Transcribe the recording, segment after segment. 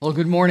Well,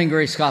 good morning,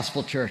 Grace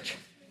Gospel Church.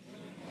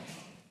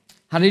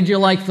 How did you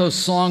like those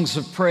songs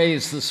of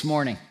praise this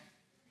morning?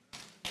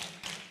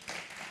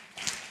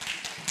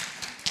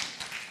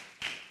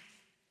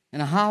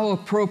 And how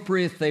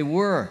appropriate they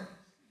were.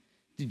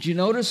 Did you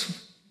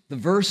notice the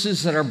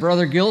verses that our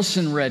brother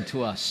Gilson read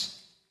to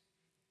us?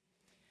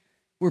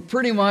 We're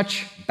pretty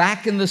much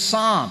back in the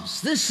Psalms.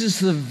 This is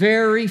the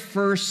very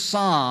first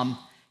psalm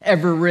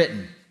ever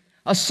written.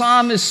 A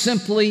psalm is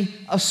simply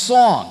a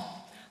song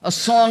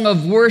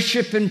of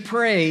worship and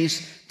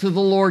praise to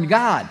the Lord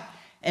God.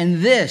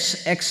 And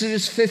this,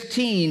 Exodus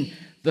 15,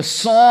 the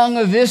Song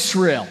of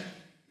Israel,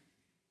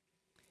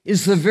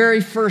 is the very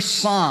first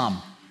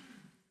psalm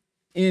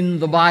in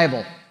the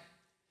Bible.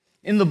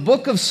 In the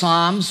book of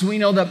Psalms, we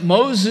know that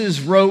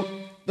Moses wrote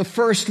the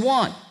first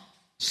one,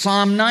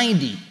 Psalm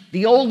 90,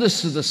 the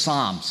oldest of the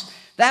Psalms.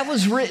 That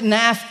was written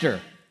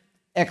after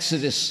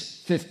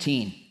Exodus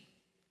 15.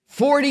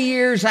 40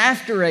 years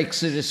after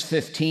Exodus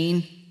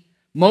 15,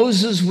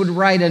 Moses would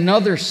write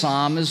another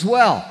psalm as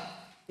well.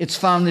 It's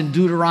found in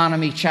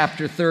Deuteronomy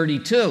chapter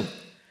 32.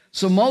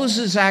 So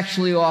Moses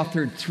actually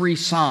authored 3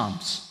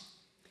 psalms.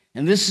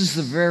 And this is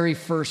the very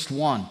first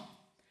one,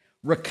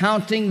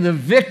 recounting the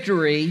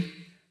victory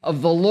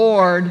of the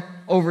Lord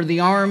over the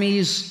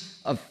armies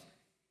of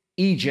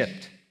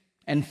Egypt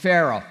and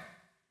Pharaoh.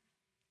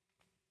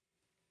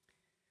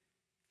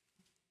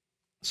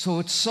 So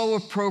it's so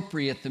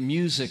appropriate, the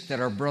music that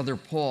our brother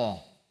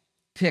Paul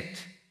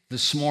picked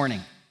this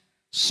morning.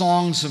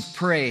 Songs of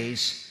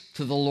praise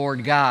to the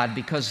Lord God,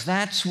 because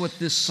that's what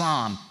this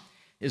psalm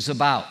is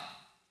about.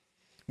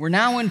 We're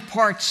now in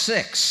part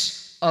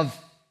 6 of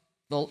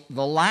the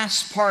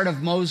last part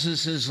of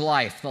Moses'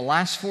 life. The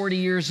last 40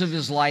 years of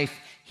his life,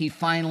 he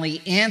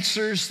finally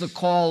answers the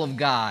call of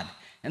God.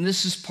 And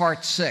this is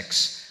part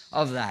 6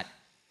 of that.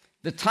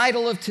 The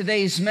title of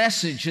today's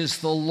message is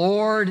 "The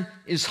Lord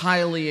is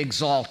Highly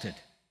Exalted."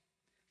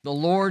 The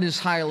Lord is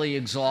highly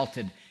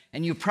exalted.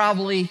 And you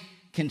probably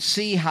can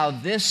see how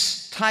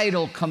this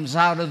title comes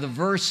out of the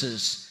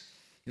verses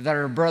that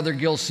our brother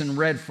Gilson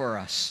read for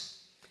us.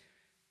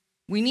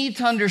 We need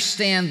to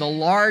understand the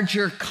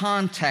larger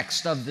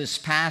context of this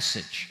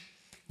passage.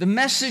 The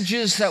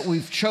messages that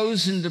we've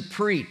chosen to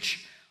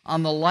preach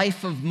on the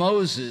life of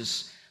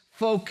Moses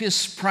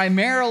focus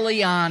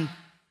primarily on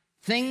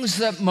things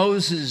that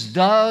Moses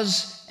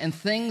does and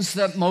things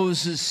that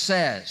Moses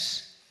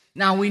says.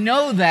 Now, we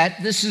know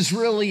that this is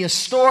really a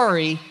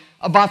story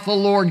about the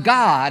Lord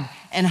God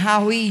and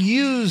how he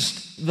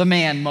used the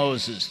man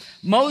Moses.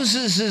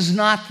 Moses is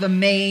not the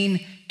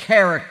main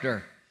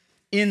character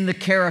in the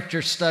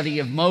character study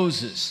of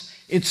Moses.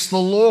 It's the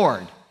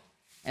Lord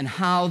and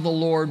how the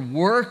Lord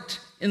worked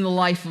in the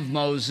life of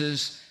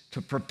Moses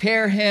to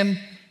prepare him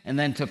and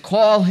then to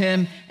call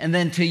him and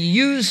then to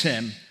use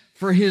him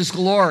for his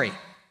glory.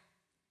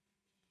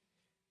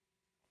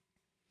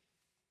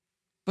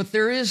 But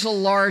there is a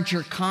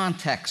larger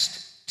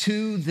context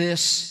to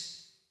this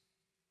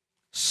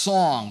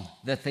song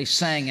that they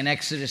sang in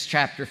Exodus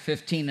chapter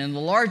 15. And the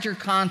larger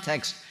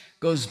context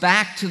goes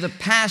back to the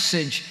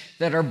passage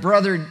that our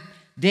brother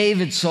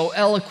David so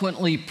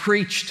eloquently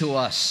preached to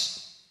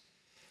us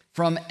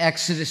from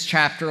Exodus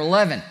chapter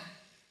 11.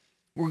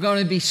 We're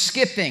going to be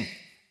skipping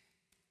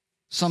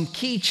some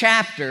key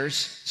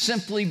chapters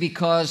simply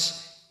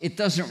because it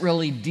doesn't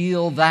really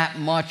deal that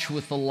much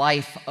with the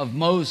life of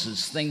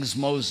Moses, things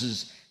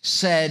Moses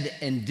said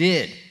and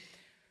did.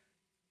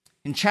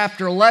 In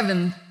chapter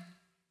 11,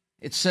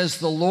 it says,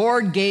 "The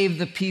Lord gave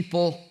the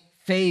people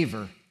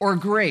favor or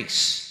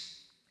grace."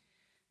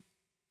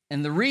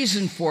 And the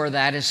reason for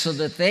that is so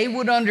that they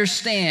would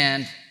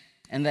understand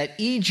and that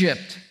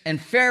Egypt and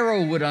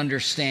Pharaoh would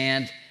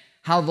understand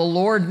how the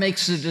Lord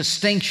makes a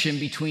distinction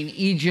between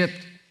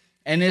Egypt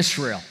and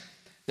Israel.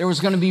 There was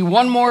going to be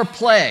one more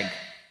plague,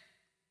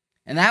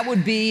 and that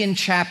would be in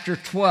chapter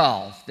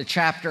 12, the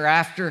chapter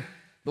after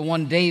the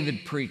one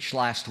David preached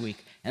last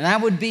week. And that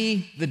would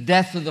be the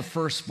death of the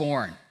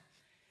firstborn.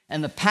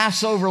 And the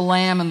Passover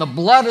lamb and the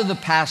blood of the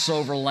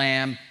Passover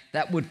lamb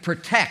that would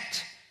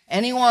protect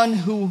anyone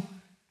who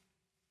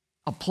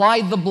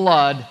applied the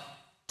blood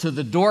to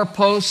the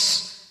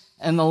doorposts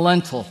and the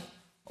lintel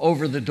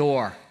over the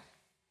door,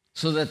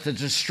 so that the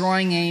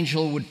destroying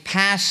angel would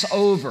pass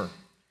over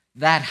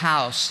that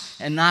house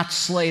and not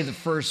slay the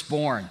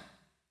firstborn.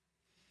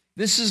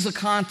 This is the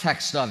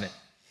context of it.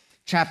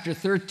 Chapter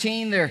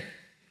 13,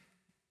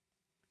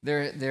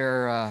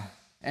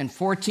 and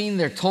 14,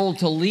 they're told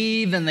to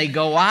leave and they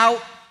go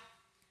out.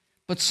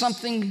 But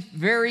something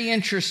very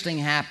interesting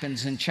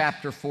happens in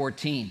chapter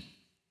 14.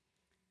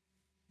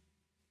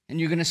 And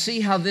you're going to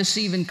see how this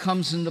even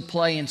comes into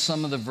play in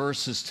some of the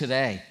verses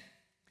today.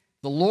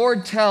 The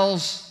Lord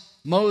tells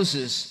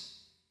Moses,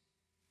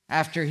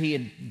 after he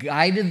had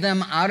guided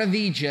them out of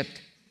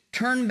Egypt,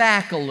 turn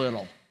back a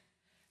little.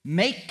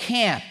 Make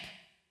camp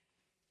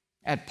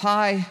at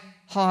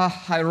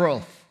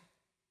Pi-hahiroth,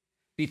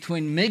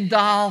 between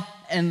Migdal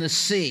and the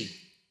sea.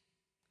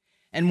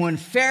 And when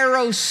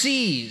Pharaoh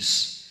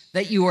sees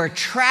that you are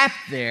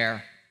trapped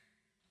there,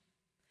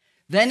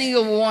 then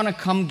he'll want to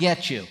come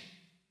get you.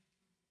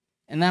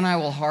 and then I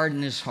will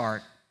harden his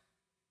heart,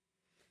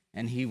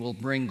 and he will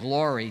bring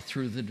glory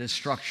through the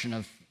destruction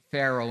of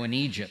Pharaoh in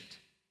Egypt.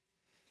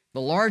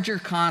 The larger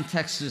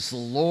context is the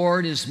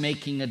Lord is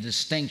making a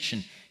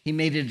distinction. He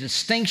made a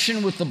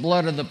distinction with the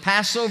blood of the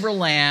Passover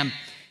lamb.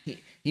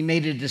 He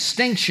made a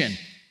distinction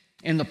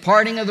in the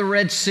parting of the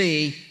Red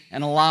Sea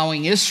and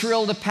allowing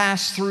Israel to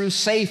pass through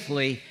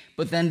safely,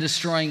 but then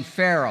destroying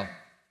Pharaoh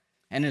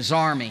and his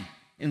army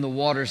in the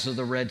waters of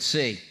the Red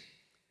Sea.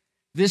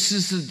 This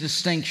is the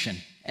distinction.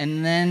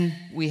 And then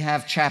we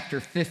have chapter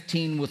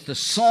 15 with the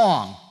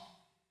song,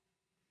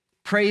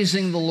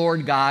 praising the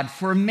Lord God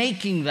for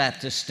making that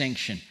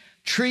distinction,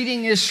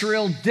 treating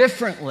Israel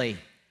differently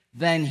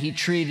than he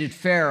treated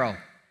Pharaoh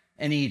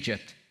and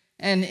Egypt.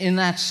 And in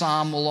that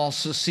psalm, we'll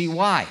also see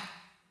why.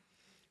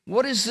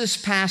 What is this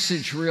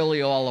passage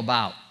really all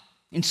about?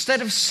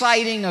 Instead of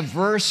citing a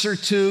verse or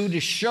two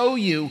to show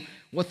you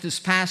what this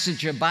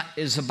passage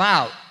is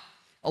about,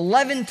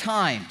 11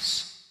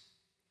 times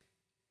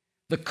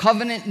the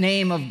covenant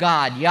name of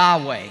God,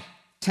 Yahweh,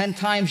 10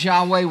 times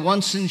Yahweh,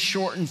 once in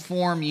shortened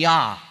form,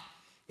 Yah,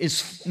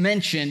 is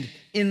mentioned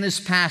in this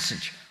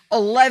passage.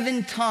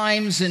 11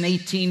 times in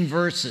 18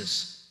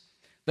 verses.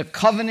 The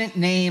covenant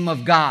name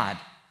of God,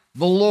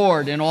 the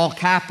Lord in all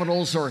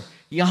capitals, or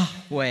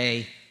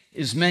Yahweh,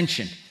 is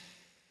mentioned.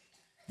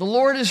 The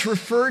Lord is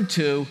referred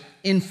to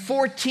in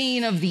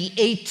 14 of the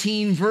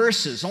 18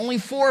 verses. Only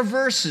 4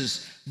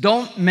 verses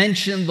don't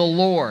mention the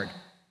Lord.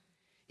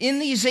 In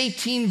these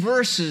 18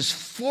 verses,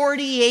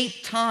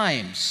 48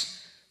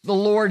 times the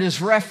Lord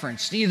is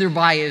referenced, either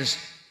by his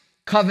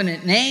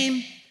covenant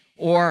name,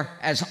 or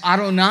as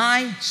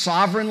Adonai,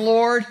 sovereign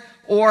Lord,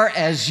 or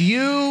as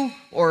you,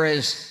 or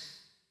as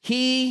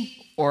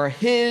he, or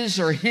his,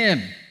 or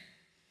him,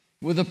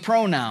 with a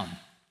pronoun.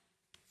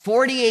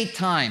 48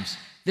 times.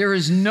 There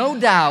is no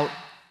doubt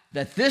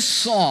that this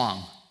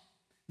song,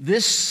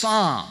 this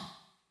psalm,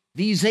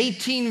 these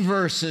 18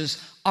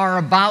 verses are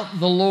about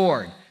the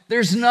Lord.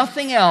 There's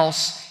nothing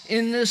else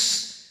in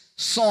this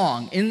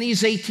song, in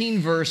these 18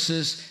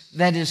 verses,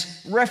 that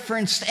is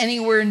referenced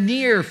anywhere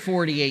near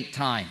 48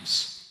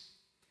 times.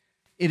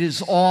 It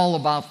is all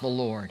about the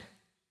Lord.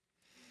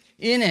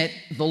 In it,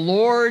 the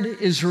Lord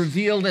is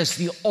revealed as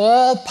the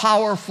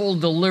all-powerful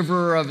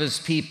deliverer of his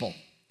people.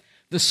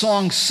 The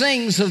song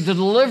sings of the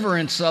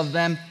deliverance of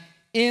them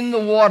in the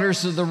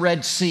waters of the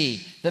Red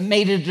Sea that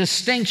made a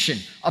distinction,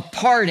 a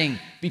parting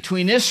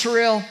between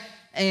Israel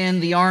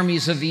and the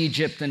armies of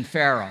Egypt and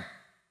Pharaoh.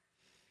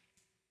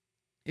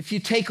 If you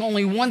take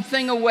only one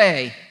thing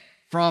away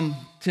from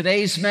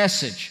today's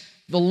message,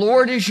 the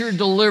Lord is your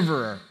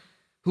deliverer,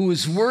 who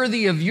is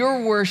worthy of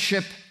your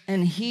worship,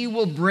 and he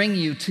will bring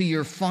you to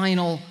your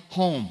final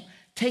home.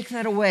 Take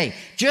that away.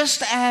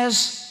 Just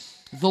as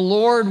the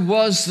Lord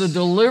was the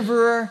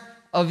deliverer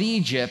of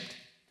Egypt,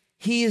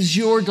 he is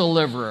your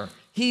deliverer.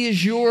 He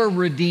is your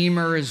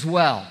redeemer as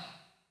well.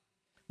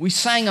 We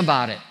sang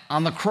about it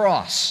on the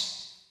cross.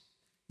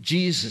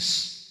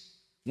 Jesus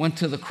went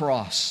to the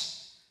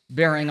cross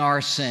bearing our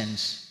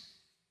sins.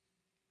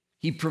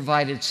 He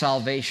provided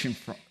salvation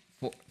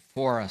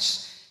for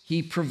us.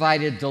 He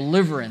provided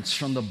deliverance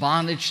from the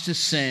bondage to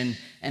sin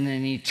and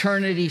an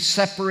eternity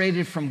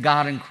separated from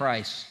God in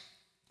Christ.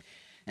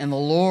 And the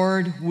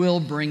Lord will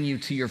bring you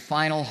to your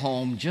final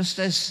home, just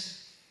as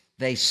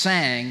they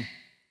sang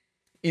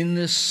in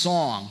this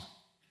song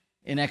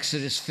in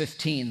Exodus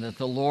 15, that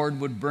the Lord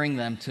would bring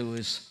them to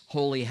his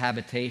holy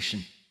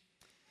habitation.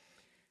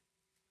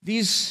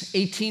 These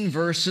 18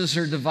 verses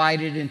are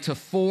divided into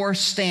 4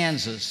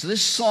 stanzas.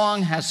 This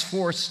song has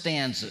 4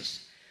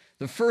 stanzas.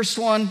 The first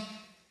one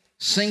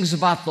sings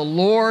about the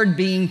Lord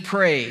being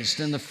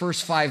praised in the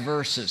first 5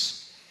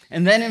 verses.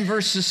 And then in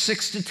verses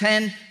 6 to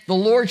 10, the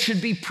Lord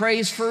should be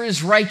praised for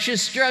his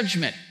righteous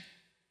judgment.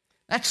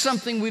 That's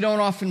something we don't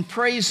often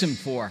praise him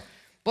for,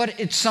 but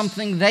it's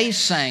something they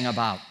sang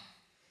about.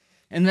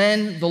 And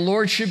then the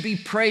Lord should be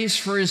praised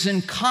for his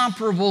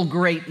incomparable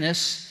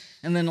greatness.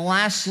 And then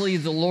lastly,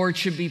 the Lord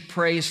should be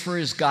praised for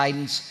his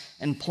guidance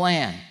and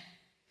plan.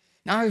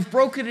 Now, I've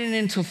broken it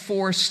into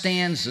 4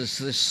 stanzas,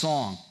 this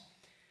song.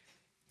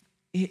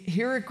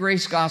 Here at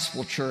Grace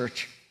Gospel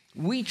Church,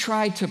 we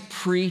try to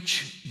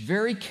preach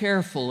very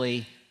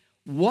carefully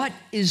what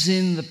is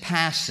in the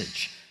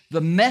passage,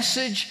 the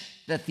message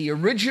that the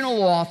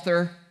original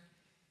author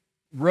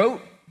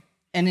wrote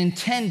and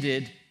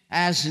intended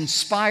as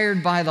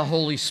inspired by the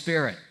Holy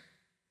Spirit.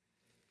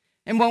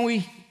 And when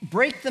we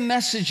break the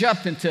message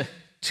up into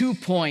 2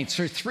 points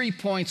or 3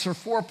 points or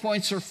 4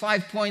 points or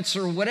 5 points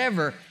or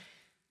whatever,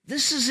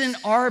 this isn't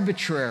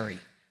arbitrary.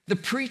 The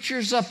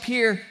preachers up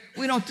here,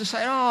 we don't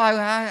decide,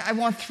 I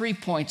want 3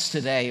 points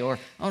today, or,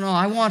 oh no,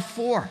 I want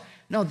 4.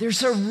 No,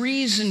 there's a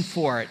reason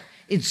for it.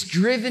 It's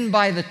driven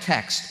by the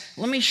text.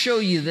 Let me show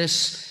you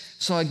this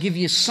so I give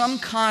you some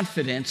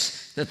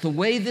confidence that the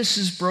way this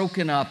is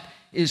broken up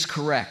is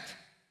correct.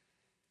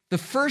 The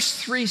first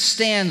 3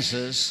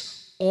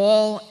 stanzas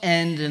all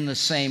end in the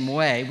same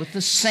way, with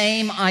the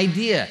same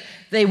idea.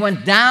 They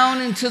went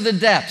down into the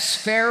depths,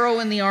 Pharaoh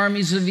and the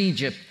armies of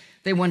Egypt.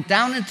 They went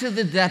down into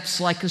the depths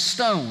like a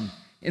stone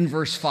in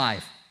verse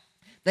 5.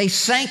 They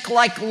sank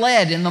like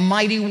lead in the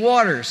mighty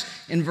waters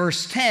in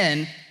verse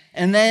 10,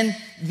 and then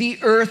the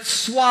earth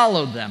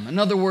swallowed them. In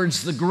other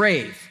words, the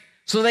grave.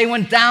 So they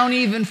went down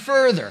even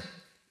further,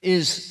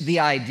 is the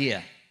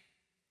idea.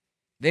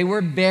 They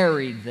were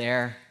buried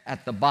there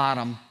at the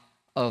bottom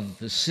of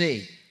the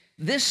sea.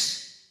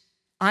 This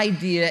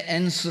idea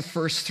ends the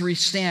first three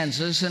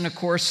stanzas, and of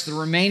course the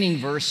remaining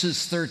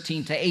verses,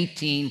 13 to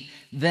 18,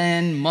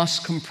 then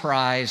must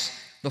comprise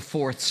the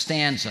fourth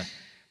stanza.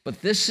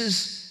 But this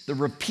is the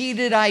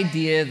repeated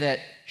idea that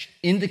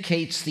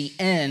indicates the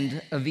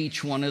end of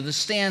each one of the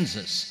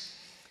stanzas.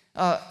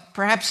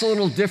 Perhaps a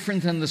little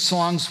different than the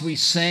songs we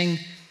sing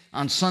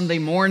on Sunday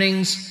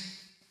mornings.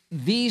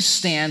 These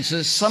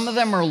stanzas, some of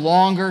them are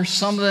longer,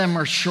 some of them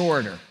are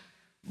shorter.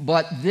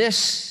 But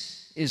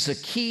this is a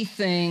key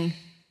thing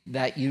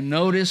that you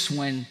notice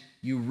when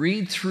you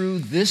read through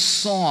this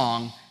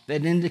song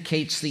that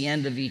indicates the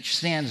end of each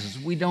stanza.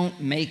 We don't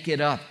make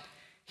it up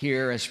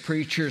here as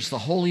preachers. The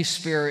Holy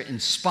Spirit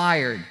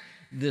inspired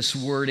this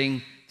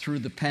wording through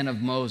the pen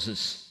of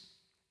Moses.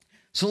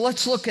 So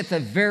let's look at the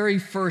very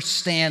first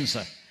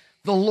stanza.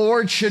 The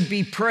Lord should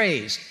be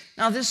praised.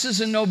 Now, this is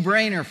a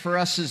no-brainer for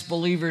us as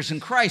believers in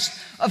Christ.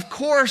 Of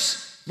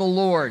course, the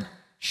Lord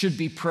should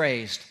be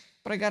praised.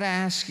 But I got to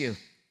ask you,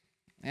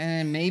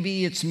 and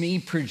maybe it's me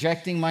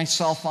projecting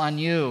myself on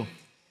you,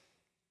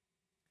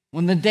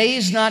 when the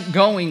day's not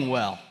going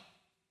well,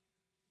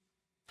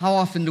 how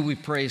often do we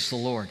praise the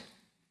Lord?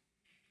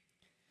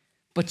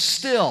 But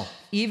still,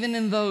 even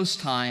in those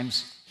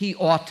times, he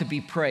ought to be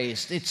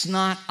praised. It's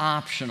not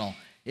optional.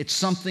 It's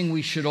something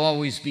we should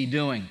always be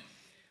doing.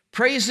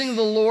 Praising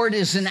the Lord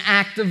is an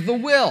act of the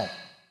will.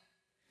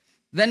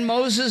 Then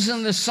Moses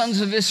and the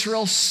sons of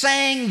Israel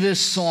sang this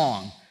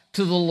song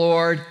to the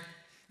Lord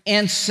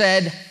and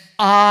said,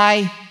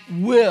 I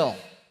will.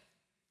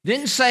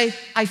 Didn't say,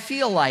 I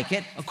feel like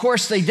it. Of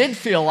course, they did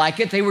feel like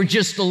it. They were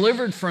just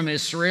delivered from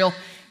Israel.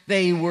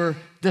 They were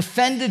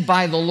defended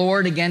by the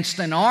Lord against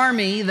an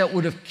army that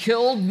would have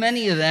killed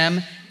many of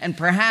them and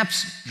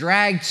perhaps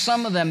dragged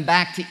some of them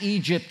back to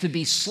Egypt to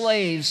be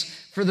slaves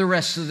for the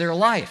rest of their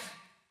life.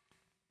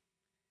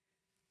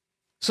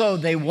 So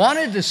they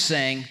wanted to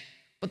sing,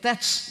 but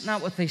that's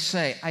not what they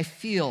say. I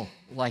feel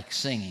like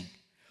singing.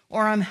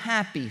 Or I'm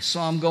happy, so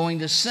I'm going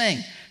to sing.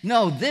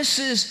 No, this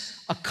is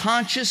a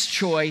conscious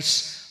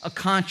choice, a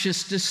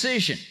conscious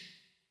decision.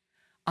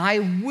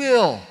 I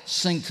will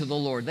sing to the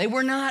Lord. They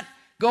were not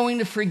going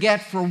to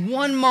forget for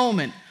one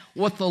moment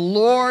what the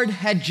Lord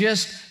had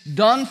just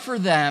done for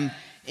them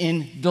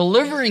in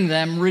delivering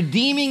them,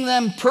 redeeming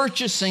them,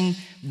 purchasing,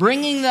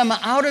 bringing them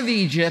out of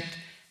Egypt,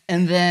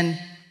 and then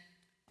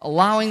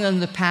allowing them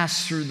to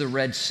pass through the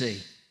Red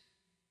Sea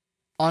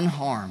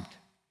unharmed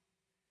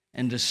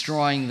and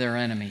destroying their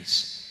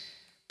enemies.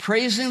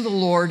 Praising the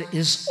Lord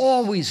is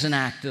always an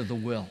act of the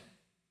will.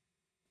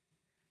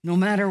 No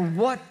matter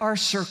what our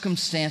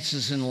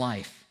circumstances in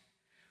life,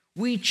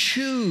 we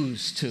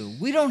choose to.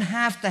 We don't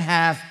have to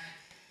have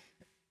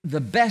the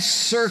best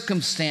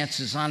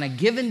circumstances on a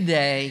given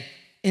day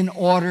in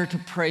order to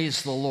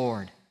praise the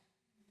Lord.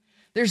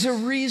 There's a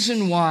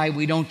reason why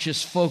we don't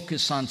just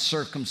focus on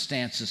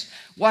circumstances,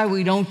 why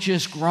we don't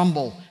just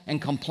grumble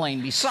and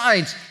complain.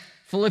 Besides,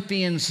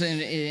 Philippians,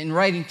 in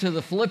writing to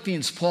the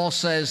Philippians, Paul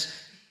says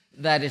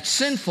that it's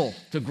sinful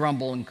to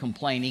grumble and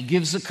complain. He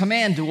gives a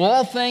command, do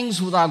all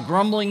things without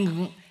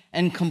grumbling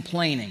and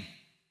complaining.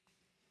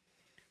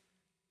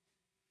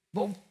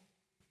 But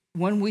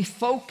when we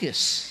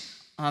focus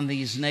on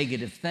these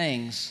negative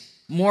things,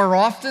 more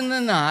often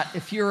than not,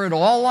 if you're at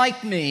all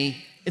like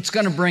me, it's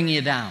going to bring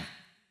you down.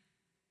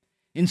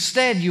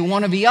 Instead, you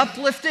want to be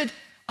uplifted?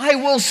 I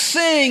will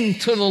sing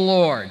to the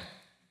Lord.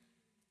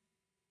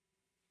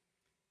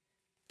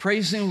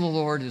 Praising the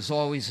Lord is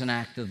always an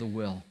act of the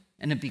will,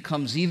 and it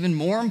becomes even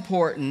more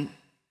important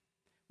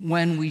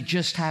when we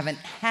just haven't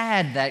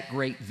had that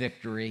great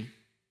victory,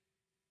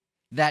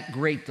 that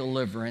great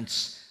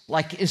deliverance,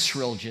 like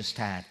Israel just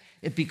had.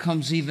 It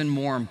becomes even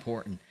more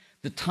important.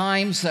 The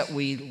times that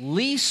we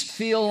least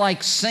feel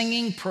like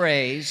singing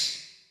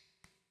praise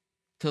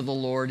to the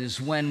Lord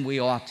is when we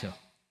ought to.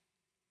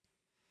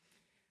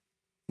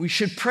 We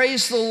should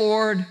praise the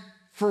Lord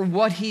for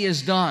what he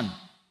has done.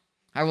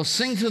 I will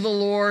sing to the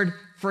Lord,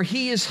 for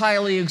he is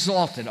highly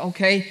exalted.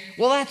 Okay,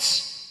 well,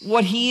 that's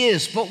what he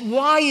is. But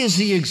why is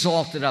he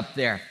exalted up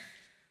there?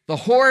 The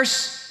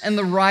horse and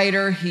the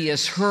rider he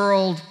has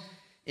hurled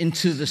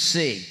into the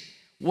sea.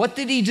 What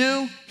did he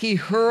do? He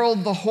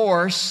hurled the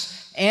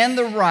horse and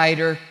the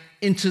rider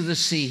into the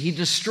sea. He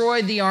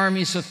destroyed the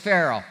armies of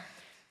Pharaoh.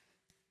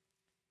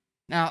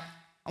 Now,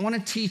 I want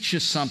to teach you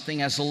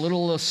something as a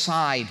little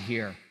aside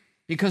here,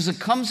 because it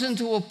comes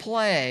into a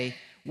play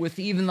with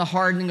even the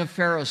hardening of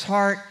Pharaoh's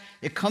heart.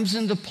 It comes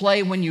into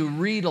play when you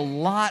read a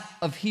lot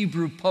of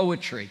Hebrew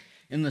poetry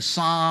in the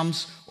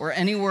Psalms or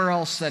anywhere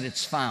else that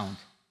it's found.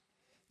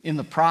 In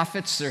the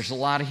prophets, there's a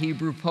lot of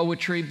Hebrew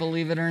poetry,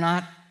 believe it or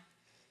not.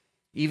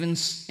 Even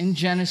in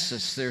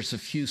Genesis, there's a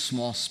few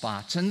small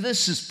spots. And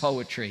this is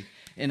poetry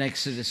in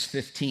Exodus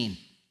 15.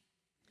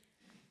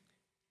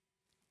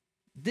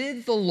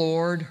 Did the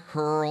Lord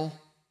hurl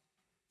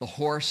the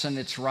horse and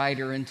its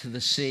rider into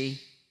the sea?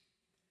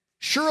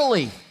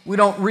 Surely we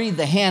don't read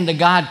the hand of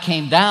God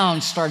came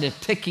down, started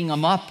picking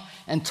them up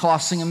and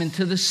tossing them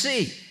into the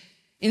sea.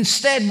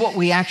 Instead, what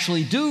we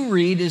actually do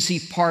read is he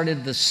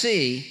parted the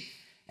sea,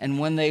 and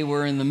when they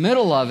were in the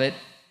middle of it,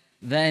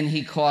 then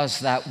he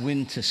caused that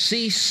wind to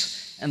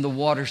cease, and the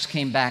waters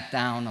came back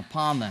down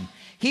upon them.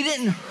 He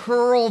didn't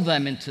hurl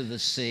them into the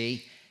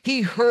sea.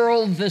 He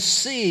hurled the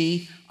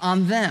sea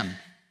on them.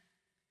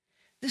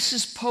 This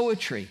is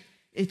poetry.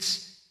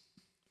 It's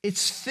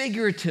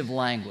figurative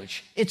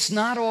language. It's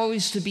not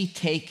always to be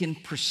taken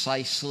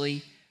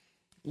precisely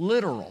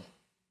literal.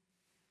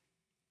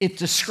 It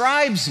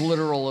describes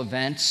literal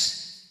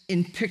events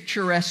in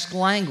picturesque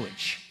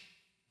language.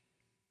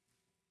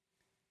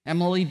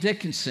 Emily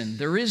Dickinson,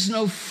 there is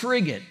no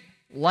frigate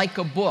like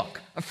a book.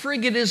 A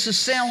frigate is a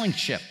sailing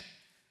ship.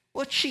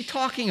 What's she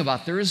talking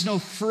about? There is no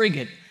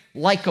frigate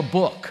like a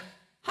book.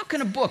 How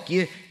can a book?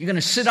 You're going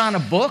to sit on a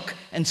book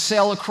and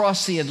sail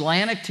across the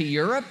Atlantic to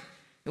Europe?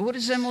 What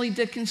is Emily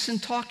Dickinson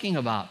talking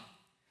about?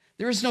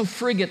 There is no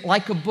frigate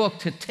like a book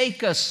to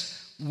take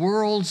us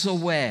worlds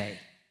away.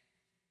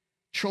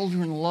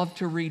 Children love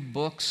to read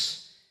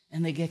books,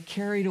 and they get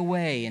carried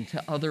away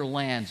into other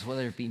lands,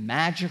 whether it be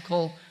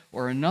magical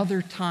or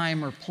another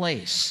time or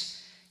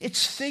place.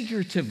 It's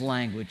figurative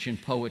language in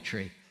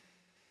poetry.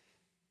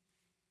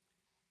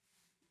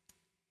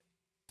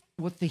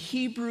 What the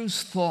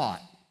Hebrews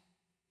thought,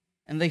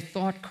 and they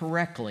thought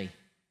correctly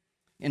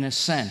in a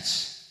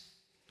sense,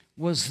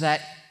 was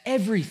that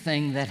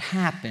everything that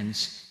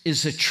happens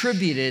is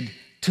attributed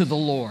to the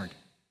Lord.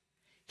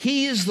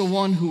 He is the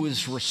one who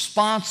is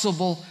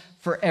responsible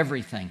for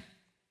everything.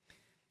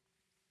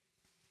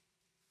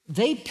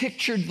 They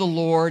pictured the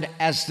Lord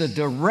as the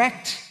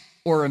direct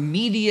or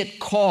immediate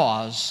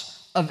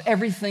cause of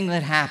everything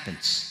that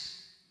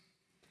happens.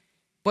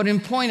 But in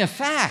point of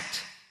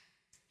fact,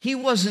 he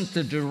wasn't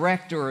the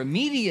direct or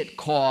immediate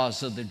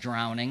cause of the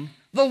drowning.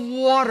 The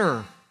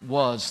water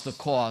was the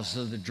cause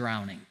of the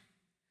drowning.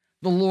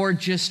 The Lord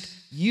just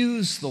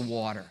used the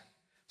water.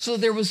 So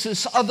there was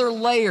this other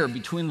layer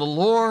between the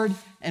Lord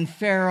and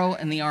Pharaoh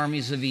and the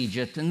armies of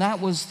Egypt, and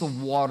that was the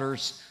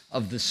waters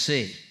of the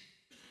sea.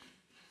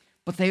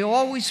 But they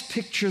always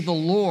picture the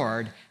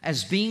Lord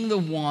as being the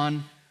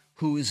one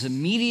who is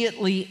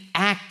immediately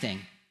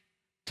acting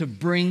to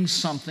bring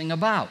something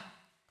about.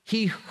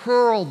 He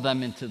hurled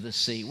them into the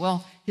sea.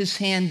 Well, his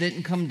hand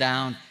didn't come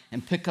down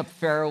and pick up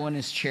Pharaoh and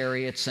his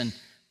chariots and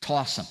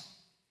toss them.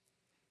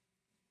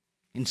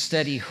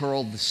 Instead, he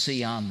hurled the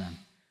sea on them.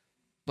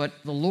 But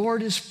the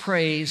Lord is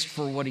praised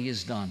for what he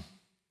has done.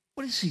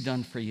 What has he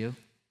done for you?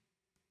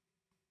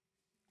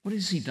 What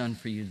has he done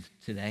for you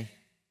today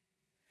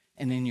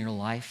and in your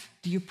life?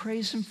 Do you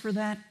praise him for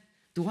that?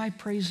 Do I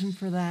praise him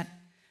for that?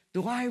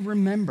 Do I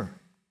remember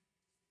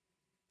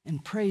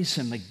and praise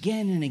him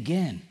again and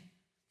again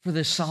for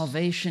the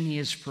salvation he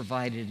has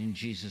provided in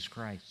Jesus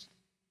Christ?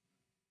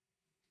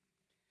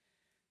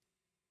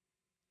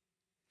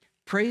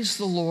 Praise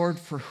the Lord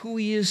for who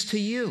he is to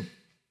you.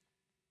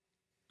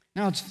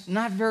 Now, it's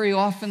not very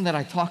often that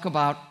I talk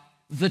about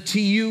the to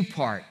you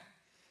part,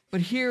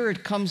 but here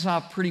it comes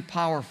out pretty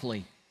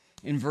powerfully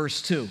in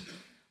verse 2.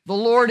 The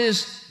Lord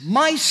is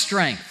my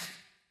strength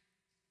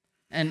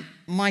and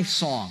my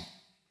song.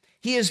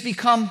 He has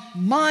become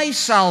my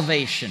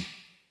salvation.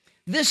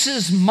 This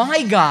is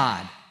my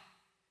God.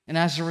 And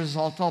as a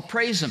result, I'll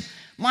praise him.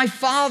 My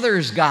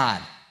Father's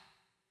God.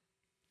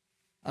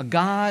 A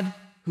God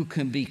who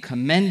can be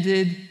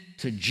commended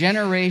to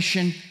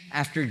generation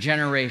after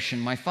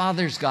generation. My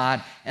Father's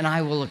God, and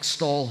I will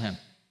extol him.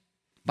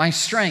 My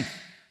strength,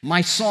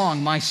 my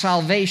song, my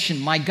salvation,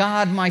 my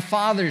God, my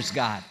Father's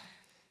God.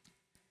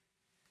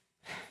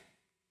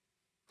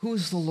 Who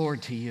is the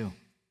Lord to you?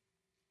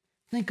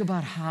 Think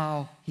about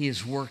how he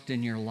has worked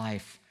in your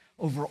life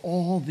over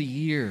all the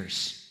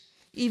years,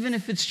 even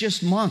if it's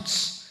just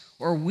months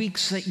or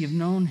weeks that you've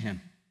known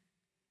him.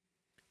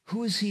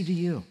 Who is he to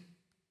you?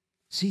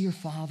 Is he your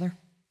Father,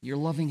 your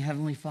loving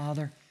Heavenly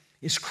Father?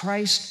 Is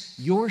Christ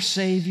your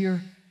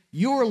Savior,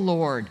 your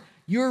Lord,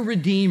 your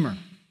Redeemer,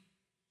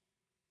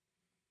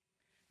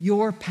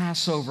 your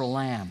Passover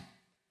Lamb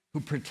who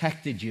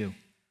protected you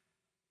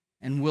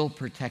and will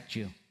protect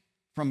you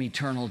from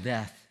eternal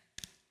death?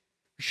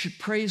 We should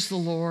praise the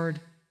Lord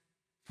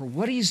for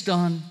what he's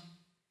done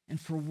and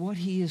for what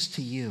he is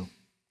to you.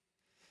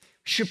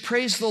 We should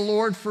praise the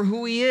Lord for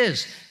who he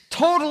is,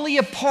 totally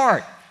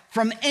apart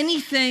from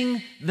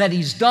anything that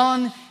he's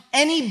done,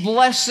 any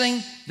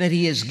blessing that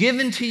he has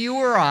given to you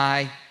or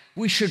I.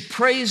 We should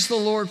praise the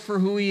Lord for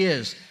who he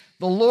is.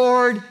 The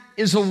Lord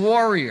is a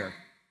warrior.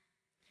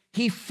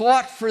 He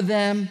fought for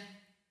them.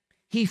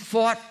 He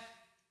fought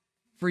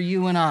for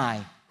you and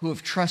I who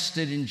have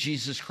trusted in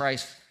Jesus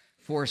Christ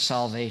for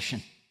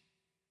salvation.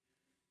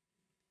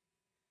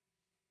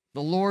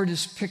 The Lord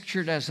is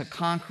pictured as a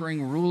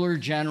conquering ruler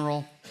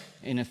general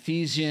in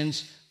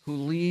Ephesians who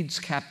leads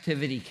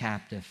captivity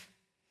captive.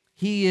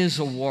 He is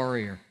a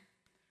warrior.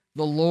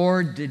 The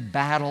Lord did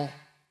battle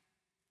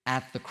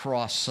at the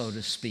cross, so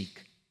to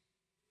speak.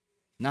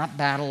 not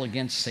battle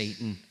against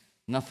Satan,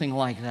 nothing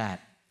like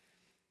that.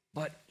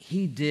 But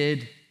he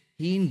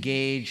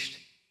engaged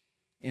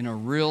in a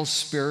real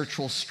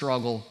spiritual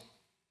struggle,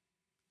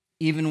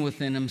 even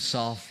within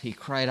himself. He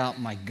cried out,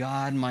 my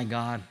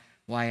God,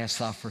 why hast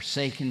thou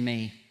forsaken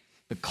me?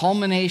 The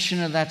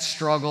culmination of that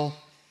struggle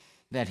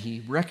that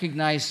he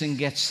recognized in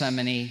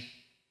Gethsemane,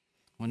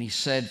 when he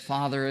said,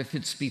 Father, if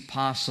it's be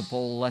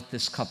possible, let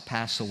this cup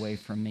pass away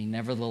from me.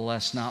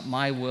 Nevertheless, not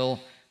my will,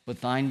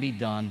 but thine be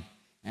done.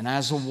 And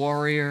as a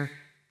warrior,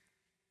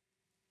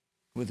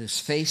 with his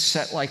face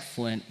set like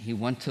flint, he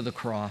went to the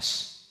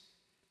cross,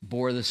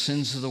 bore the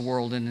sins of the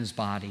world in his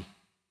body,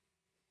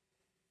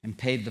 and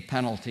paid the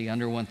penalty,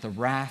 underwent the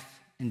wrath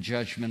and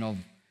judgment of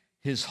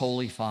his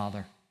holy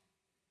Father,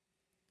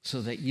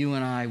 so that you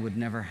and I would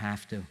never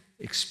have to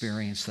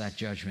experience that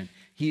judgment.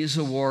 He is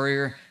a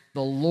warrior.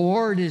 The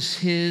Lord is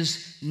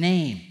his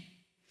name.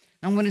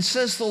 Now, when it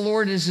says the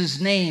Lord is his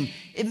name,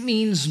 it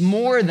means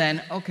more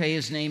than, okay,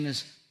 his name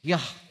is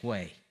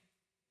Yahweh.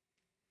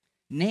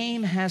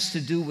 Name has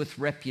to do with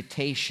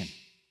reputation.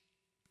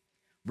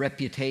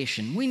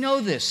 Reputation. We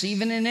know this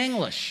even in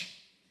English.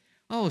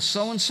 Oh,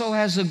 so-and-so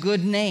has a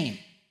good name.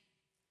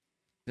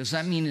 Does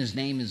that mean his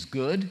name is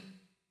good?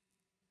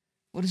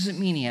 What does it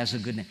mean he has a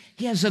good name?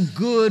 He has a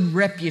good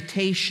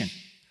reputation,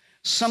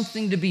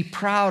 something to be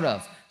proud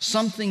of,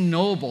 something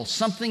noble,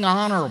 something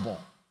honorable.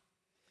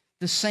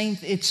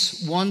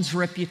 It's one's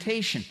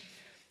reputation.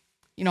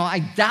 You know, I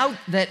doubt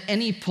that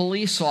any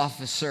police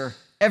officer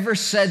ever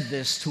said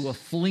this to a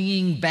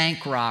fleeing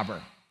bank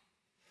robber.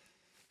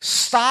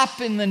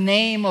 Stop in the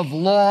name of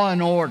law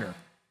and order.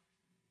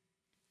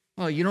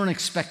 Well, you don't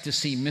expect to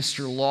see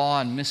Mr. Law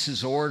and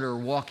Mrs. Order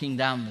walking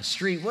down the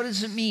street. What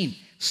does it mean,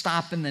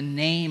 stop in the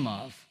name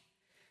of?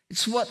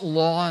 It's what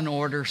law and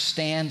order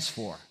stands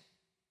for.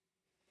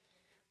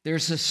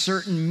 There's a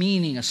certain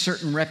meaning, a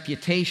certain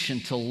reputation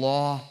to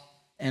law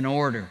and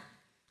order.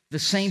 The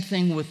same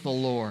thing with the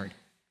Lord.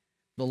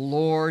 The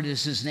Lord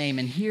is his name,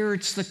 and here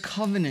it's the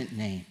covenant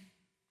name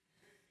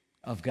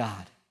of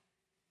God.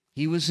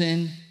 He was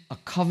in a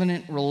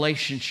covenant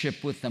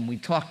relationship with them. We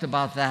talked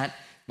about that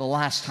the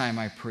last time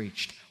I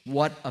preached,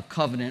 what a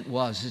covenant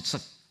was. It's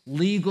a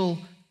legal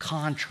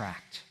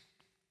contract.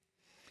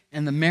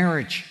 And the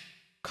marriage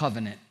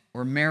covenant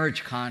or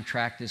marriage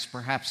contract is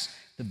perhaps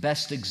the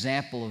best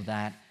example of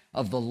that,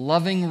 of the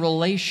loving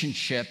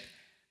relationship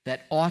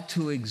that ought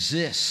to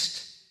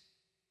exist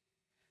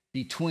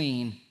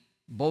between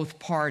both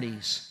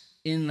parties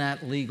in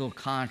that legal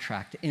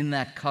contract, in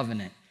that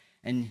covenant.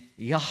 And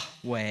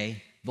Yahweh,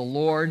 the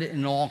Lord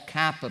in all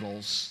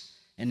capitals,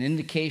 an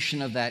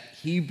indication of that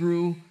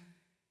Hebrew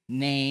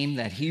name,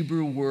 that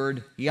Hebrew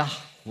word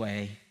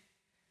Yahweh,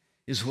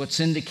 is what's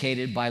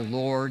indicated by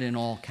Lord in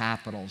all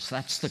capitals.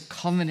 That's the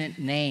covenant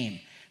name.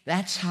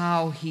 That's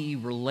how he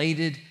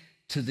related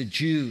to the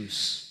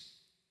Jews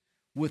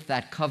with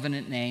that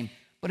covenant name.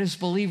 But as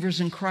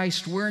believers in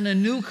Christ, we're in a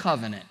new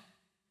covenant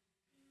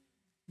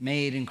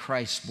made in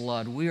Christ's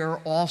blood. We are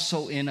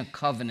also in a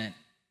covenant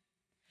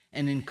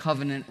and in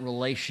covenant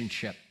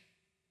relationship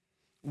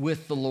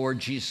with the Lord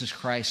Jesus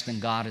Christ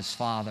and God his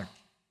Father.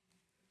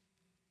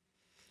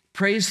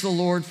 Praise the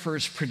Lord for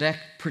his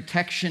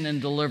protection and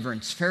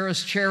deliverance.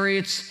 Pharaoh's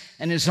chariots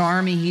and his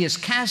army he has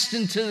cast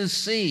into the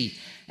sea.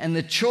 And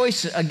the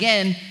choice,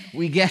 again,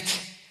 we get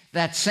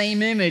that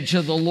same image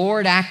of the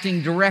Lord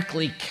acting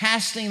directly,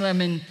 casting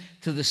them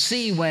into the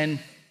sea when,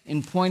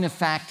 in point of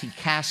fact, he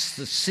casts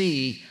the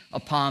sea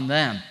upon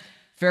them.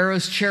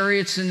 Pharaoh's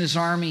chariots and his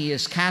army he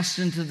has cast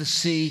into the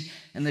sea,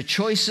 and the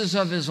choices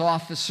of his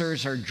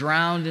officers are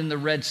drowned in the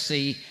Red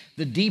Sea.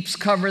 The deeps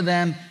cover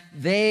them.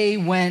 They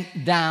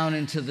went down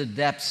into the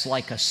depths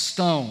like a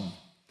stone.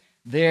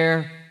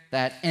 There,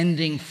 that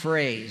ending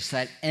phrase,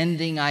 that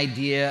ending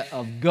idea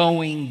of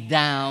going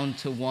down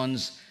to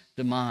one's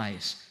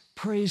demise.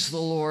 Praise the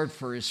Lord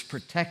for his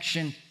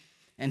protection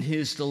and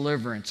his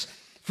deliverance.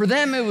 For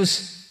them, it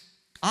was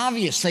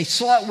obvious. They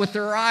saw it with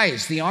their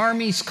eyes. The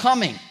army's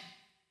coming.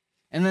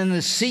 And then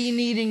the sea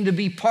needing to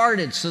be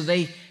parted so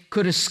they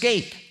could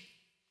escape.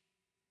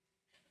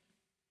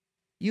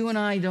 You and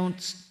I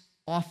don't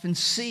often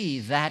see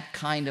that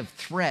kind of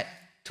threat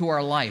to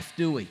our life,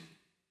 do we?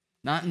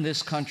 Not in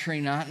this country,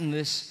 not in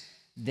this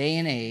day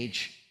and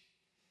age.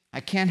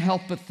 I can't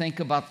help but think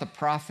about the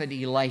prophet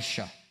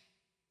Elisha.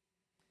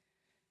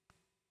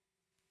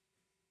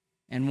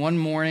 And one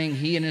morning,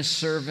 he and his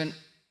servant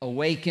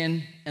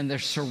awaken, and they're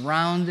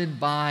surrounded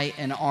by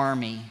an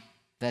army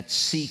that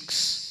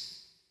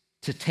seeks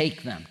to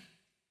take them.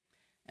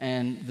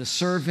 And the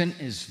servant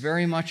is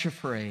very much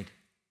afraid.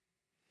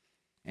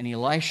 And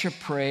Elisha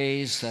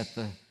prays that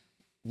the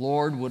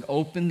Lord would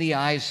open the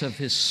eyes of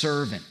his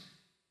servant.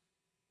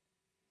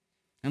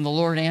 And the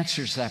Lord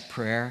answers that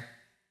prayer,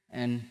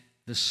 and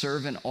the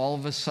servant all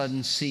of a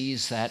sudden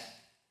sees that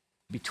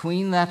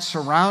between that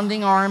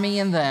surrounding army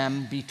and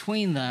them,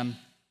 between them,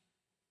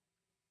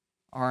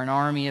 are an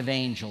army of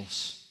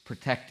angels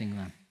protecting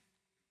them.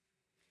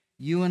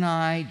 You and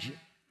I,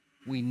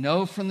 we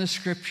know from the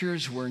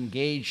scriptures we're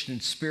engaged in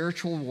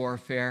spiritual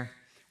warfare.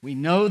 We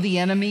know the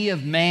enemy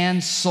of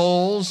man's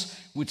souls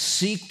would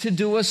seek to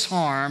do us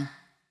harm.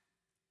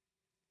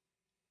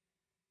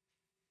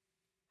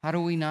 How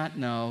do we not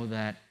know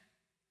that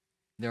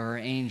there are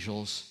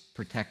angels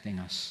protecting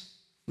us?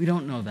 We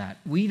don't know that.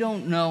 We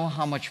don't know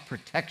how much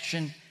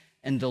protection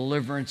and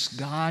deliverance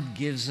God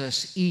gives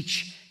us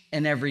each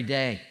and every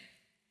day.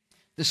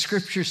 The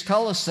scriptures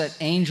tell us that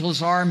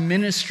angels are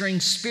ministering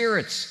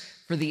spirits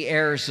for the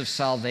heirs of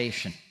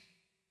salvation.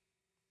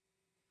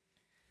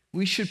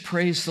 We should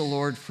praise the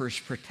Lord for his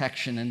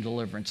protection and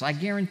deliverance. I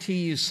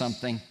guarantee you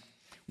something.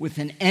 With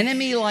an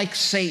enemy like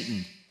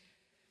Satan,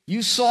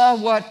 you saw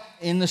what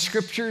in the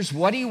scriptures,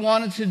 what he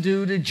wanted to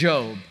do to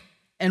Job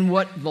and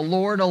what the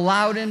Lord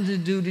allowed him to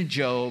do to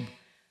Job.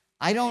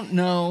 I don't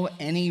know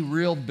any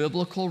real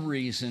biblical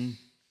reason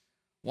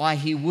why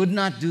he would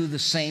not do the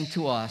same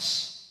to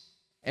us,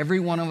 every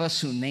one of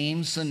us who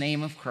names the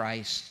name of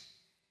Christ,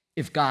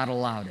 if God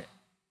allowed it.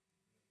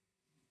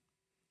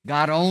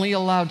 God only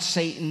allowed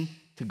Satan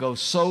to go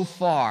so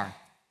far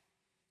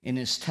in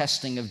his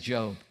testing of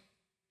Job.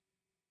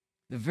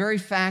 The very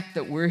fact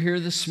that we're here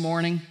this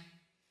morning,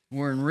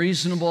 we're in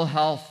reasonable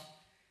health,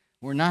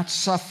 we're not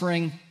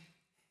suffering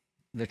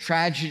the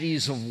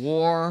tragedies of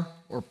war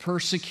or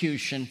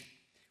persecution,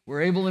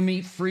 we're able to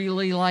meet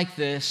freely like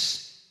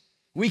this,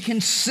 we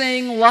can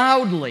sing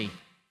loudly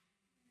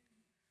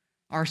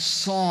our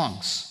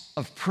songs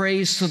of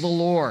praise to the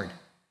Lord.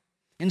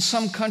 In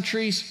some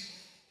countries,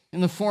 in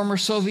the former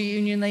Soviet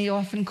Union, they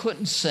often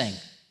couldn't sing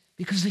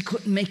because they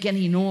couldn't make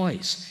any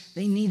noise.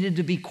 They needed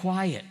to be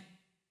quiet.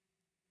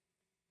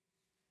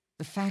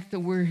 The fact that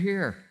we're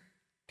here,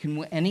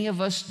 can any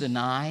of us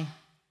deny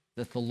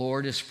that the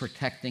Lord is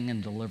protecting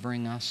and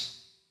delivering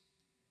us?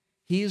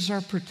 He is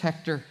our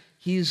protector.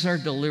 He is our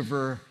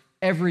deliverer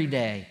every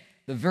day.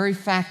 The very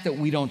fact that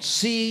we don't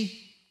see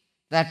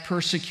that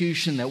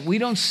persecution, that we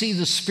don't see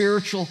the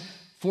spiritual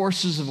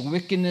forces of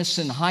wickedness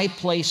in high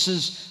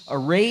places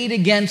arrayed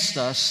against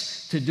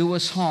us to do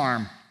us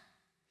harm,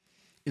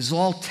 is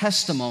all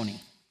testimony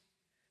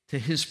to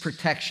his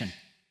protection.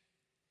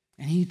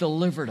 And he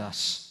delivered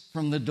us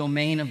from the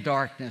domain of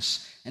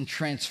darkness and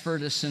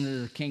transferred us into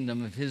the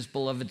kingdom of his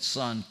beloved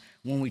Son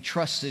when we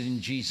trusted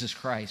in Jesus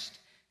Christ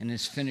and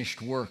his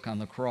finished work on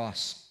the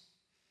cross.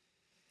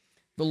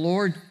 The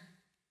Lord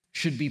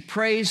should be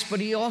praised, but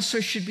he also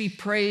should be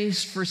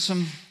praised for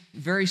some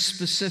very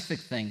specific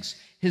things.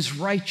 His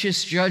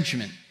righteous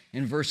judgment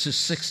in verses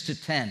 6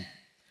 to 10.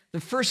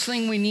 The first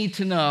thing we need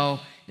to know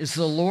is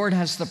the Lord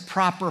has the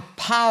proper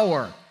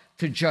power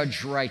to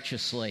judge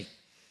righteously.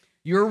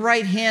 Your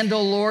right hand,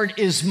 O Lord,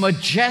 is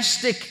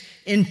majestic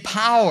in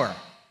power.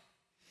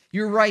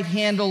 Your right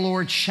hand, O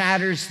Lord,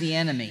 shatters the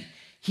enemy.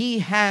 He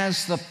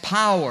has the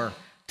power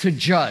to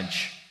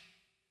judge.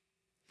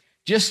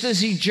 Just as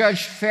he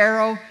judged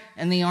Pharaoh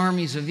and the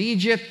armies of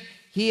Egypt,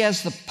 he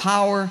has the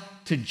power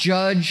to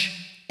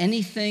judge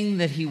anything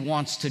that he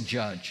wants to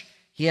judge.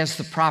 He has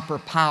the proper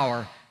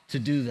power to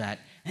do that.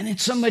 And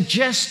it's a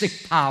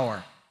majestic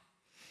power.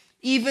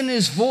 Even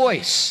his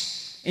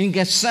voice in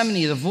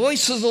Gethsemane, the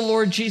voice of the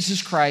Lord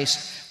Jesus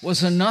Christ,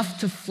 was enough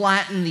to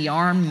flatten the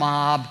armed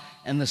mob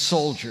and the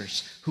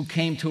soldiers who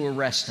came to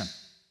arrest him.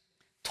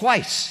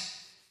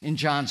 Twice in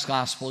John's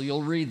gospel,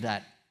 you'll read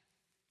that.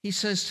 He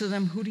says to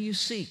them, "Who do you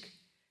seek?"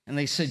 And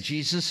they said,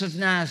 "Jesus of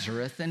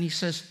Nazareth." And he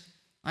says,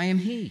 "I am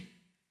he."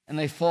 And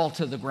they fall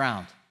to the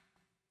ground.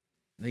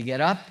 They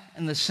get up,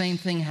 and the same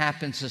thing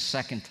happens a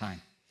second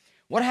time.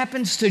 What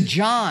happens to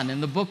John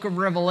in the book of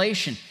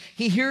Revelation?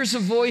 He hears a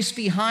voice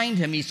behind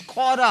him. He's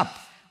caught up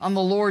on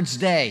the Lord's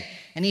day.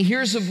 And he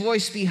hears a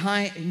voice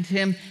behind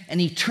him, and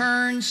he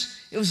turns.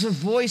 It was a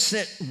voice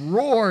that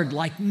roared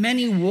like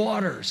many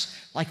waters,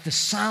 like the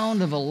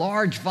sound of a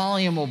large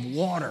volume of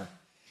water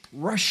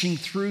rushing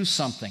through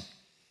something.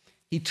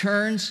 He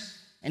turns,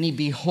 and he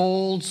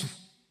beholds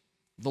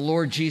the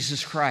Lord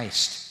Jesus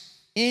Christ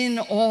in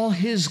all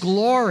his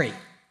glory.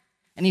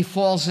 And he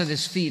falls at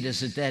his feet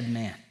as a dead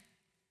man.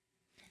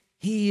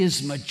 He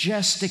is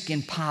majestic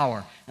in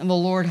power, and the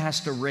Lord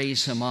has to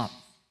raise him up.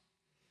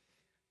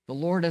 The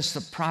Lord has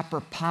the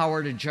proper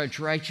power to judge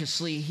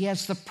righteously. He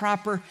has the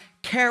proper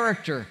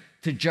character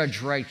to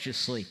judge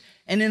righteously.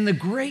 And in the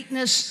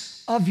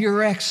greatness of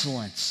your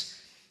excellence,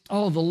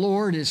 oh, the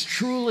Lord is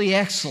truly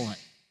excellent.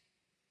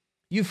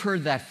 You've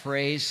heard that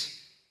phrase,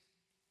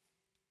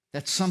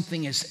 that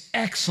something is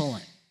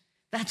excellent.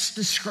 That's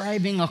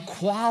describing a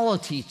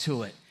quality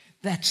to it.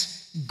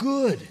 That's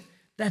good.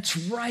 That's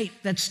right.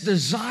 That's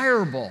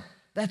desirable.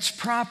 That's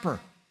proper.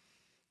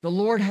 The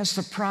Lord has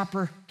the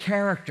proper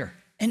character,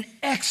 an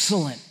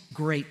excellent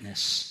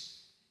greatness.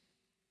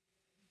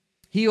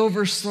 He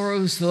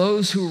overthrows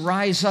those who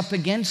rise up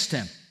against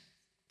him.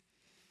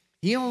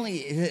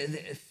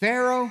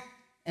 Pharaoh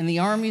and the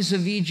armies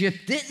of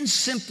Egypt didn't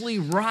simply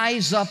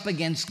rise up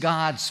against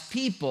God's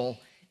people.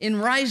 In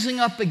rising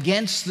up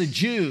against the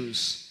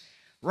Jews,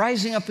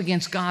 rising up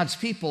against God's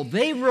people,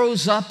 they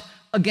rose up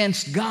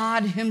against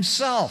God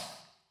himself.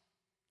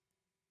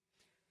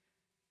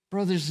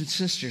 Brothers and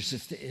sisters,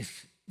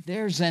 if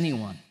there's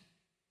anyone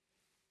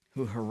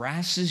who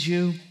harasses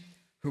you,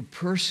 who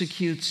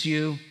persecutes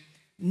you,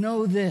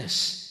 know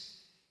this: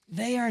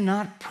 they are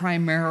not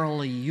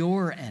primarily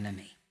your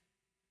enemy.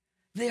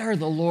 They are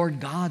the Lord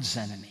God's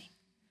enemy.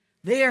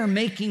 They are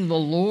making the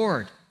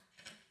Lord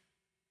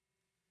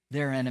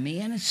their enemy,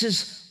 and it's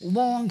his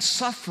long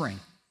suffering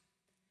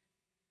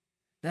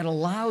that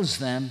allows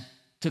them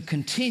to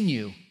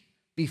continue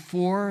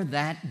before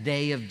that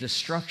day of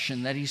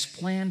destruction that he's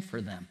planned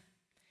for them.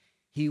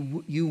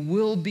 You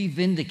will be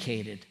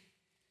vindicated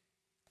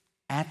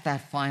at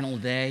that final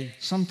day,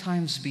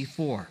 sometimes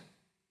before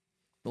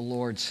the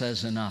Lord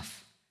says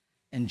enough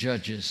and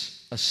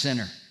judges a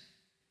sinner.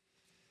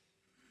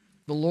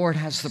 The Lord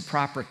has the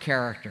proper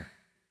character.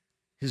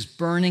 His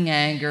burning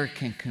anger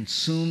can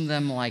consume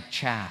them like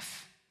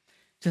chaff.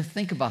 To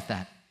think about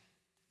that.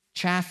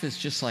 Chaff is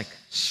just like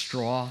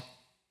straw.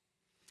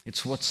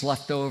 It's what's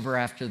left over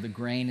after the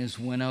grain is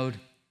winnowed.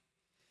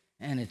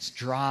 And it's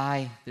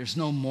dry. There's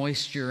no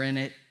moisture in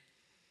it.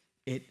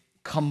 It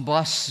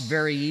combusts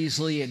very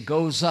easily. It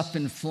goes up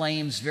in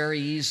flames very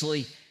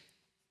easily.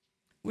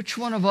 Which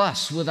one of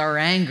us, with our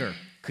anger,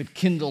 could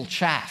kindle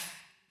chaff?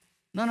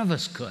 None of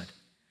us could.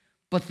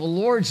 But the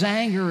Lord's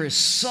anger is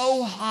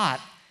so hot,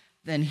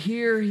 then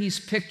here he's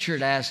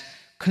pictured as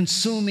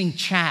consuming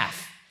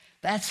chaff.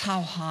 That's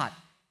how hot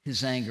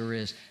his anger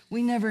is.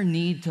 We never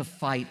need to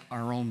fight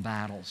our own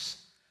battles.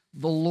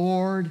 The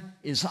Lord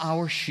is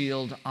our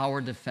shield, our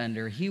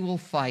defender. He will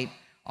fight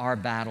our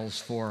battles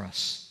for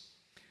us.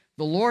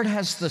 The Lord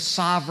has the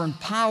sovereign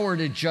power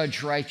to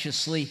judge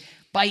righteously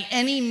by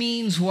any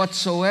means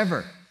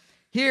whatsoever.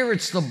 Here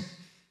it's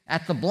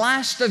at the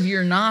blast of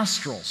your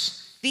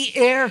nostrils, the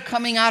air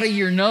coming out of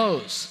your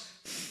nose,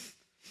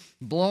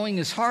 blowing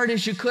as hard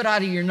as you could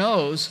out of your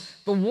nose.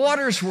 The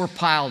waters were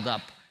piled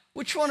up.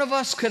 Which one of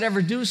us could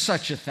ever do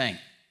such a thing?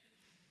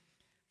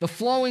 The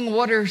flowing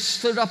water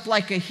stood up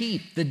like a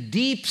heap. The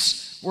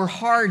deeps were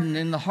hardened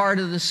in the heart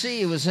of the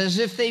sea. It was as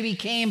if they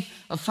became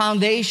a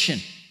foundation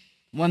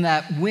when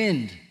that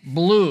wind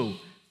blew,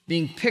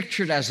 being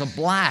pictured as a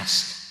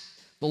blast.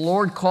 The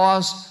Lord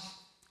caused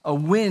a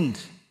wind,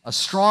 a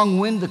strong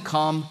wind to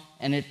come,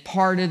 and it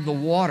parted the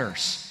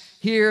waters.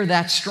 Here,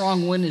 that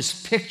strong wind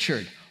is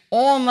pictured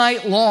all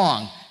night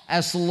long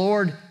as the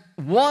Lord,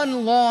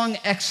 one long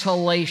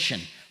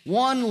exhalation,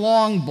 one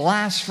long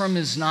blast from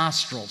his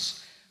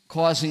nostrils,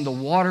 causing the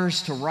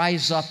waters to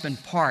rise up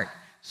and part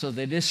so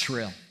that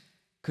Israel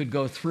could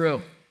go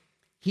through.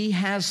 He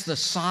has the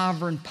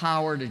sovereign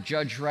power to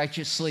judge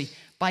righteously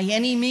by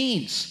any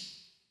means.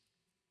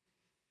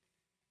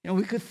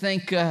 We could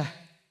think of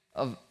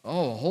a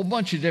whole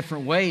bunch of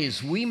different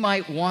ways we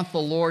might want the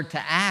Lord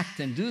to act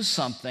and do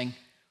something.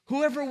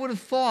 Whoever would have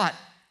thought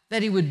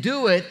that he would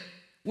do it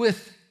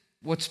with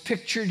what's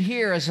pictured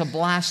here as a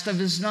blast of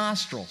his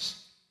nostrils?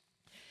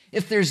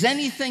 If there's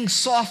anything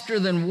softer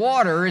than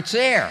water, it's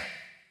air.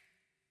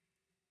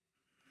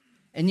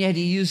 And yet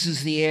he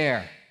uses the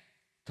air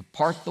to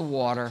part the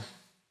water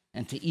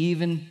and to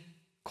even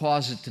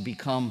cause it to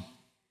become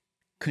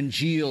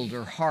congealed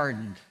or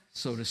hardened,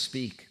 so to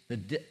speak, the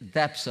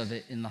depths of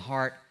it in the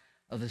heart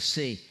of the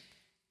sea.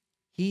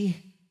 He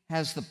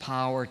has the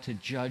power to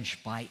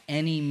judge by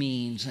any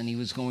means, and he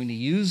was going to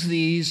use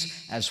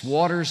these as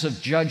waters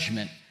of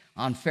judgment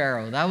on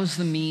Pharaoh. That was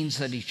the means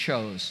that he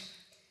chose.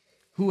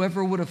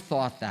 Whoever would have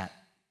thought that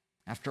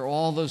after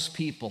all those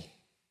people,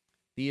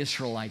 the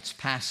Israelites,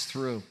 passed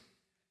through,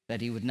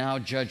 that he would now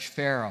judge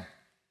Pharaoh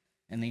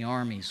and the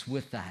armies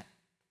with that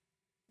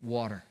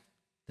water.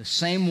 The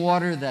same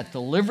water that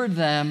delivered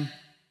them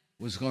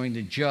was going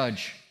to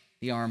judge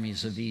the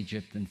armies of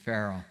Egypt and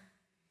Pharaoh.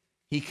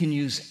 He can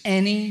use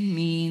any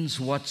means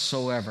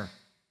whatsoever.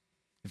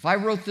 If I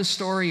wrote this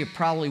story, it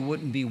probably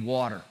wouldn't be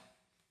water.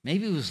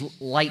 Maybe it was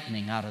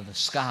lightning out of the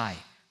sky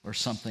or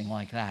something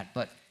like that,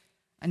 but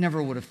I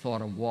never would have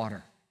thought of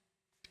water.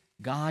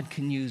 God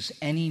can use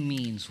any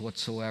means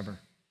whatsoever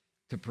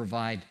to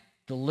provide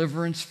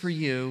deliverance for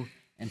you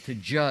and to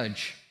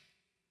judge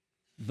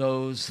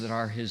those that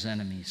are his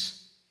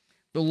enemies.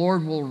 The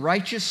Lord will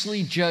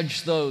righteously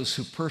judge those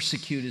who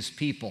persecute his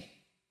people.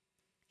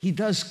 He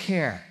does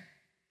care,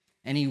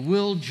 and he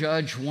will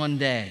judge one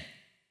day.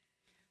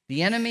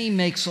 The enemy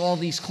makes all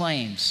these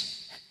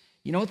claims.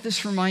 You know what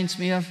this reminds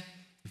me of?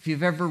 If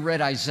you've ever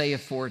read Isaiah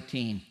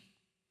 14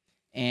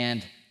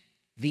 and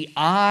the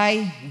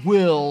I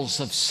wills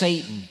of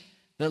Satan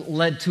that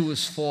led to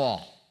his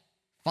fall.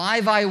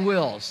 5 I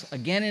wills.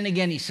 Again and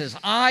again he says,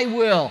 I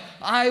will,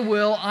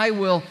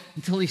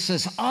 until he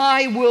says,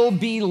 I will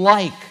be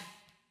like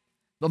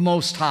the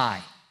Most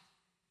High.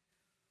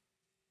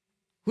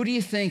 Who do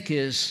you think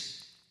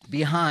is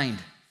behind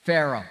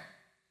Pharaoh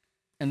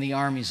and the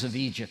armies of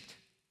Egypt?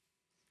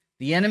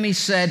 The enemy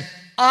said,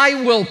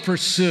 I will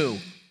pursue,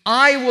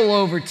 I will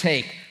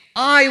overtake,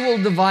 I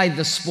will divide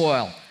the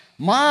spoil.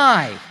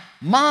 My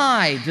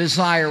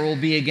desire will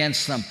be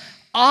against them.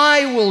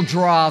 I will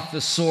draw out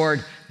the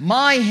sword.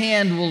 My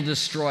hand will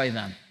destroy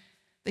them.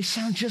 They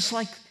sound just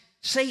like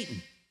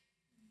Satan.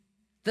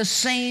 The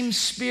same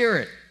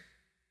spirit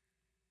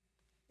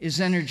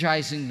is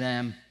energizing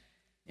them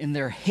in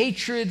their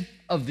hatred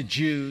of the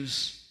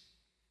Jews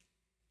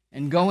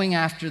and going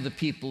after the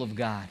people of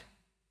God.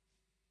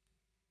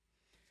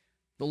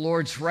 The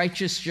Lord's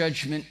righteous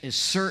judgment is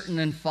certain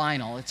and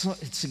final.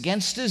 It's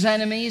against his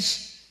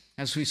enemies,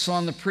 as we saw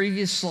in the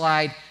previous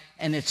slide,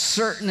 and it's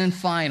certain and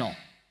final.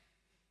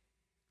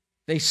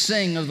 They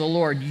sing of the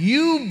Lord,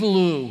 "You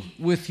blew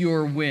with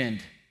your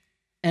wind,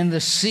 and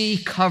the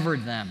sea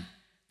covered them.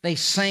 They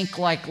sank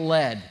like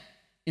lead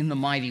in the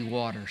mighty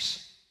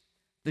waters."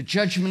 The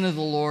judgment of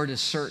the Lord is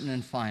certain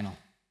and final.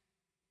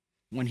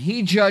 When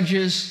he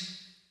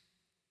judges,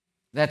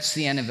 that's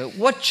the end of it.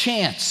 What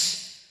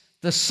chance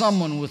does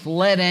someone with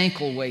lead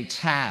ankle weights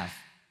have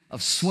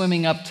of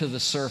swimming up to the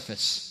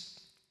surface?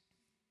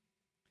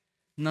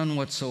 None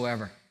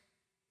whatsoever.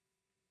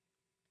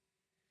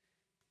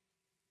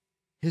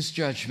 His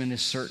judgment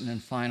is certain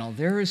and final.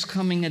 There is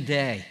coming a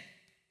day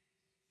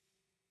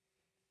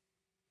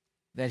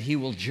that he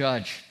will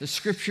judge. The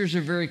scriptures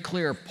are very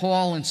clear.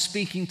 Paul, in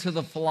speaking to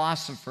the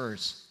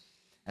philosophers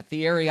at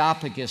the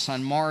Areopagus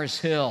on Mars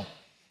Hill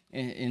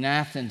in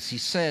Athens, he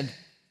said,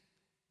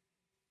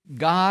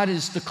 God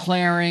is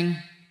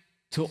declaring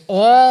to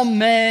all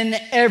men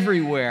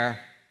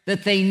everywhere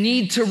that they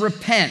need to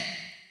repent.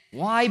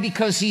 Why?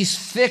 Because he's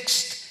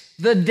fixed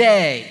the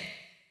day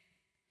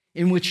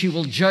in which he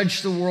will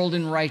judge the world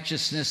in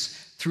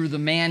righteousness through the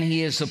man he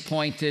has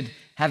appointed,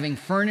 having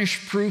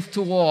furnished proof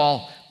to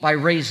all by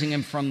raising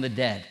him from the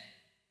dead.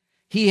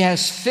 He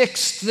has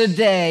fixed the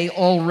day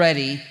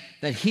already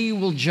that he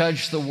will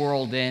judge the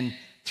world in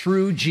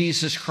through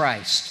Jesus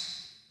Christ.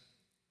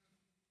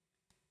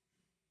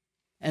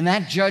 And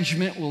that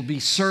judgment will be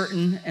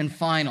certain and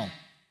final.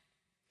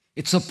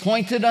 It's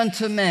appointed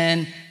unto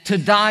men to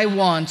die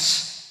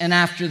once, and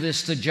after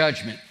this the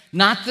judgment.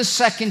 Not the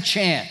second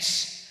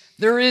chance.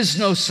 There is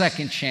no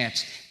second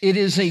chance. It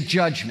is a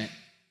judgment.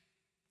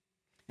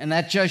 And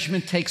that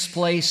judgment takes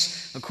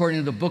place, according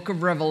to the book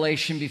of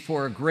Revelation,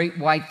 before a great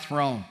white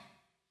throne.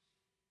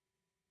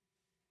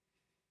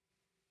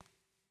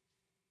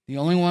 The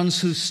only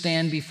ones who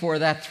stand before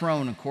that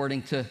throne,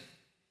 according to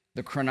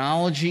the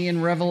chronology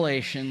in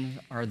Revelation,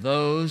 are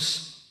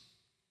those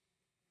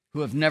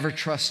who have never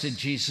trusted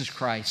Jesus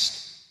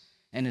Christ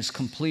and his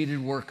completed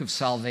work of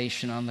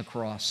salvation on the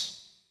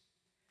cross.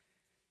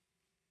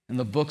 And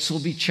the books will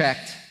be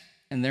checked,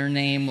 and their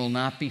name will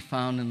not be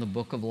found in the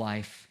book of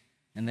life,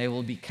 and they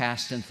will be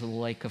cast into the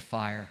lake of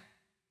fire.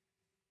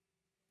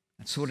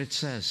 That's what it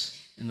says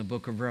in the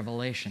book of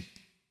Revelation.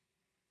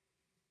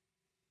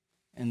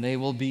 And they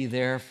will be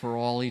there for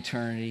all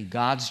eternity.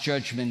 God's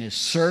judgment is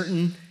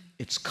certain.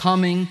 It's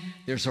coming.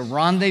 There's a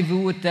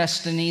rendezvous with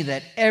destiny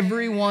that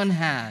everyone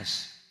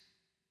has.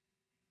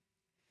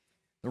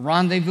 The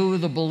rendezvous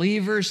of the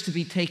believers to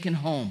be taken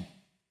home,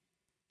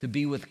 to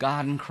be with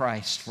God in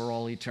Christ for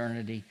all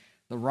eternity.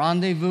 The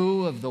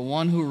rendezvous of the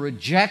one who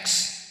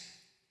rejects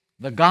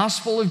the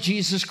gospel of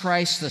Jesus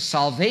Christ, the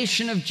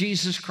salvation of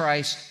Jesus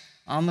Christ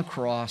on the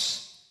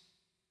cross,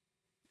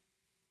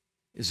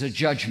 is a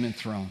judgment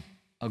throne,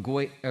 a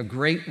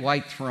great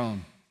white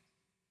throne.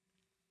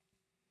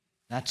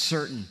 That's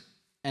certain,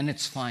 and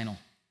it's final.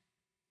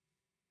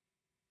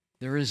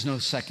 There is no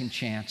second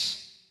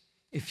chance.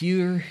 If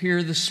you're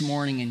here this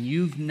morning and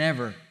you've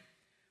never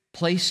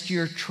placed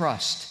your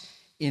trust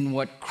in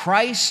what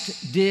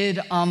Christ did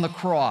on the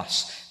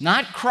cross,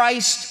 not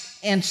Christ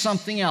and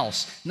something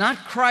else,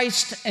 not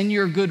Christ and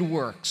your good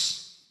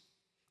works.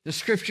 The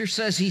scripture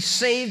says he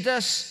saved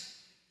us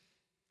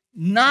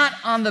not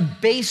on the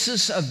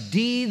basis of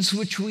deeds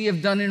which we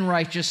have done in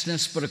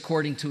righteousness, but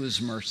according to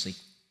his mercy.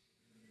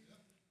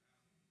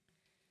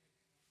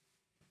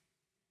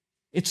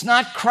 It's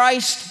not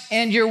Christ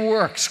and your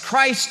works,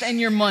 Christ and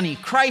your money,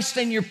 Christ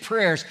and your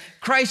prayers,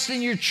 Christ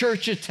and your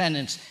church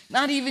attendance,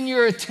 not even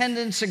your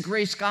attendance at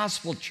Grace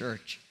Gospel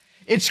Church.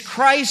 It's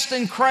Christ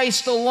and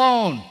Christ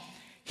alone.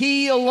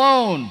 He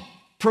alone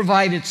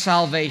provided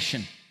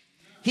salvation.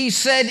 He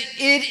said,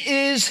 "It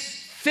is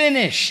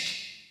finished."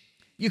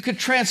 You could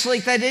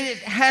translate that, it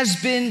has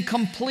been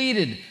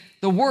completed.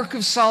 The work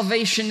of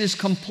salvation is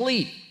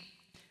complete.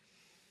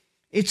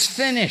 It's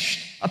finished.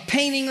 A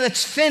painting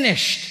that's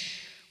finished.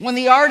 When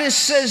the artist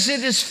says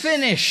it is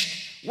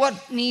finished,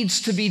 what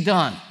needs to be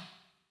done?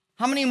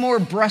 How many more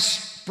brush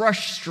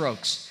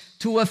strokes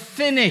to a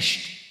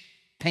finished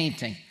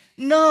painting?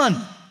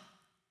 None.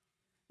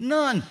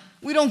 None.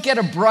 We don't get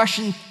a brush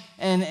and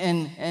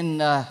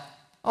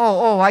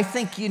I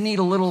think you need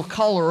a little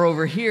color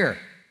over here.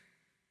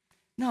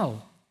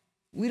 No,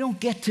 we don't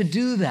get to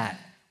do that.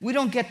 We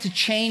don't get to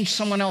change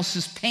someone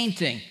else's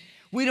painting.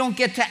 We don't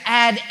get to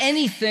add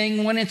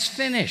anything when it's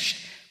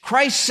finished.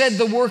 Christ said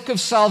the work of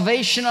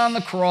salvation on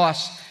the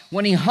cross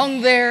when he hung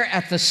there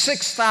at the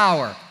 6th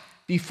hour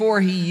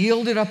before he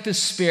yielded up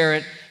his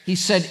spirit. He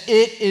said,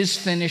 "It is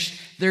finished."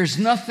 There's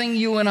nothing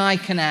you and I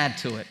can add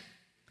to it.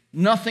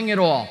 Nothing at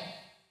all.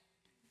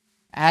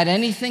 Add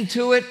anything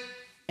to it,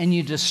 and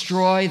you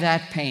destroy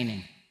that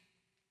painting.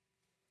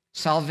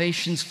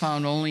 Salvation's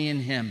found only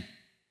in him.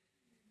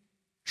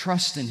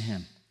 Trust in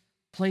him.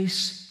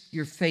 Place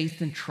your faith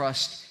and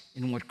trust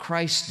in what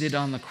Christ did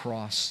on the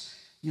cross.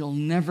 You'll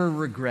never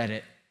regret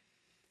it.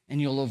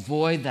 and you'll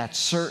avoid that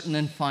certain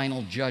and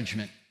final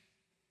judgment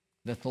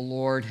that the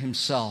Lord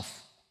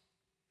himself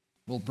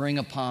will bring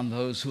upon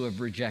those who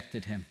have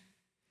rejected him.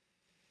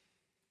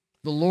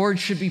 The Lord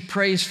should be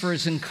praised for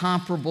his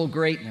incomparable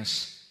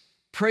greatness.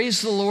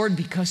 Praise the Lord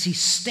because he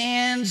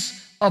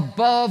stands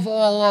above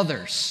all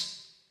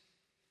others.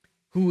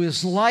 Who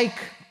is like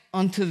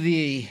unto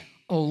thee,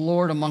 O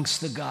Lord, amongst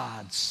the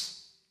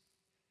gods?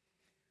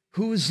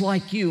 Who is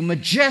like you,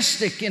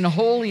 majestic in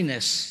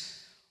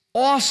holiness,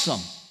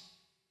 awesome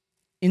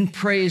in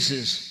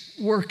praises,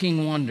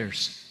 working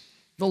wonders?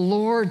 The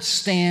Lord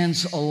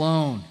stands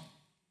alone.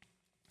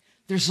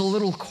 There's a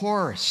little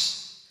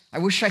chorus. I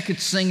wish I could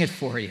sing it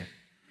for you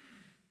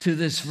to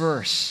this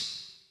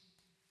verse.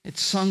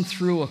 It's sung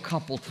through a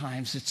couple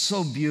times. It's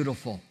so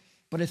beautiful,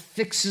 but it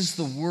fixes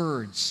the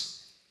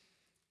words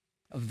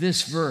of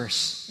this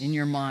verse in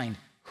your mind.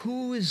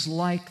 Who is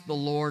like the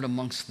Lord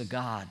amongst the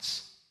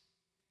gods?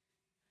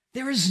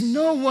 There is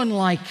no one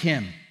like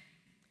him.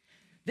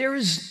 There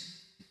is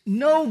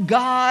no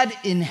God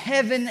in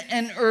heaven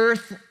and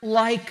earth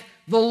like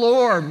the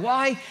Lord.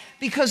 Why?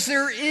 Because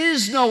there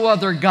is no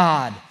other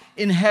God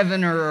in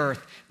heaven or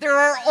earth. There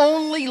are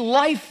only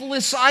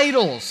lifeless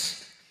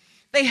idols.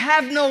 They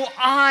have no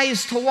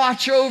eyes to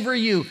watch over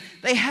you.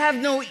 They have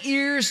no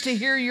ears to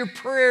hear your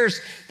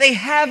prayers. They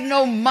have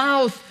no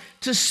mouth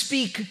to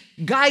speak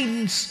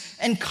guidance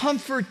and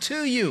comfort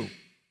to you.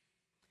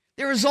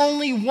 There is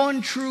only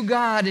one true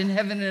God in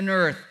heaven and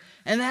earth,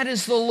 and that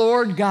is the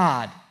Lord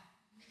God,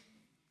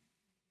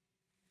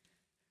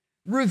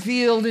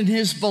 revealed in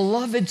his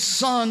beloved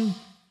Son,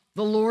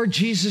 the Lord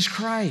Jesus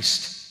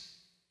Christ.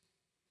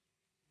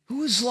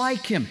 Who is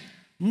like him?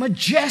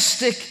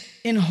 Majestic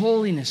in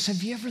holiness.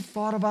 Have you ever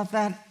thought about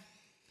that?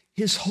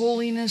 His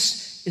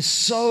holiness is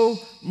so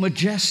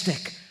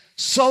majestic,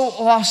 so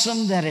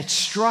awesome that it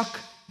struck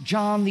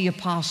John the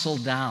Apostle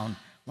down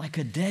like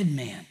a dead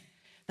man.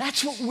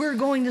 That's what we're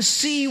going to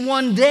see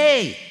one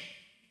day.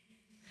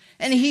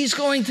 And he's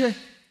going to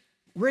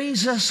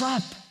raise us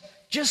up,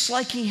 just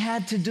like he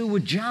had to do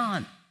with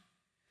John.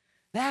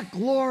 That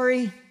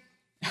glory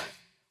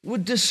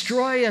would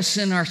destroy us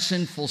in our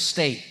sinful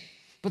state.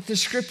 But the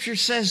scripture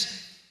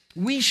says,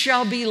 we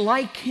shall be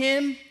like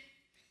him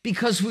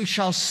because we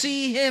shall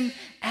see him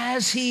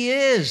as he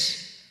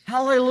is.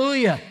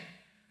 Hallelujah.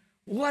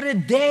 What a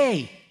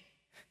day.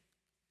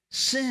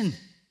 Sin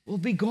will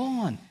be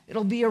gone.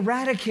 It'll be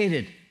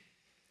eradicated.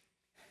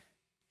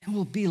 And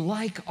we'll be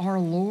like our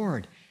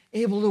Lord,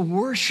 able to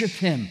worship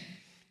him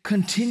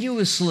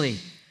continuously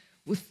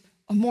with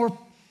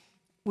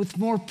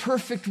more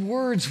perfect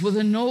words, with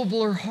a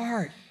nobler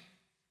heart.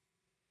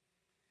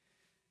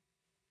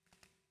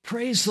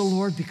 Praise the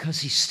Lord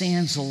because he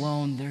stands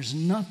alone. There's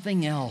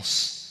nothing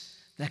else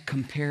that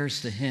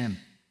compares to him.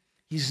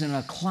 He's in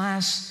a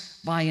class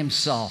by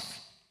himself.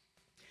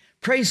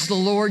 Praise the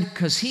Lord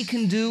because he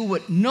can do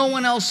what no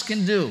one else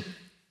can do.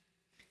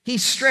 He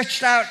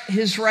stretched out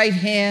his right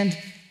hand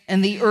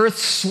and the earth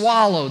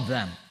swallowed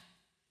them.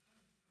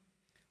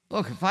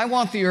 Look, if I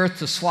want the earth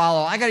to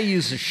swallow, I got to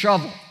use a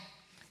shovel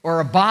or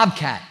a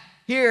bobcat.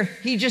 Here,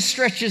 he just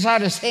stretches out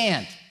his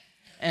hand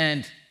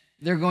and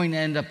they're going to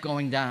end up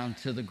going down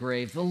to the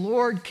grave. The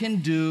Lord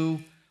can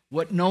do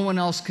what no one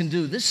else can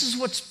do. This is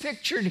what's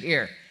pictured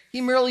here.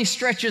 He merely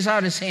stretches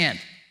out his hand.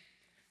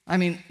 I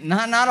mean,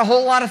 not a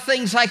whole lot of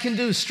things I can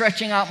do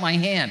stretching out my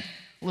hand.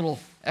 A little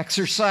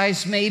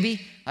exercise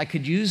maybe, I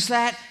could use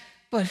that,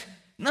 but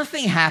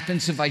nothing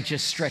happens if I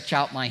just stretch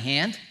out my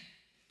hand.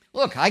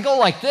 Look, I go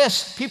like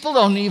this, people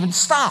don't even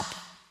stop.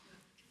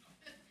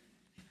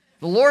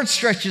 The Lord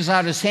stretches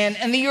out his hand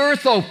and the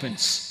earth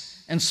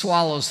opens and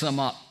swallows them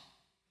up.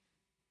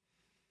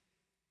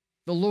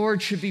 The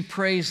Lord should be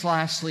praised,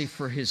 lastly,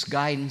 for his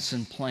guidance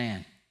and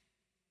plan.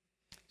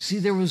 See,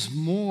 there was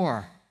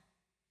more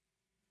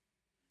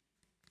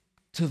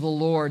to the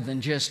Lord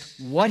than just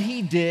what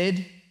he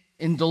did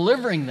in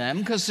delivering them,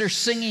 because they're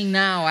singing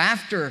now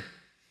after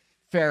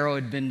Pharaoh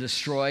had been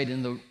destroyed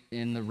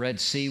in the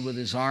Red Sea with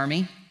his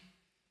army.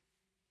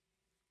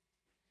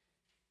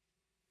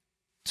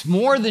 It's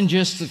more than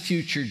just the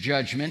future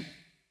judgment.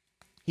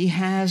 He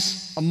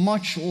has a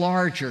much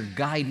larger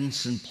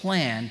guidance and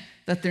plan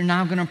that they're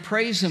now going to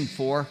praise him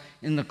for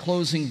in the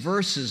closing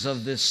verses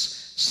of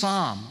this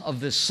psalm, of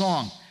this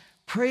song.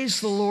 Praise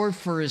the Lord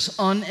for his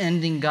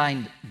unending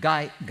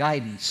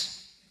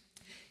guidance.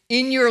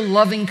 In your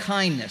loving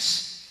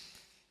kindness.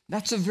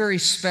 That's a very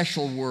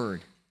special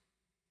word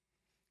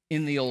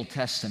in the Old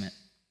Testament.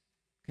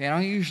 Okay, I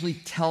don't usually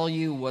tell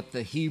you what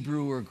the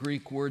Hebrew or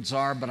Greek words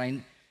are, but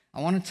I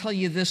want to tell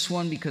you this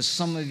one because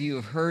some of you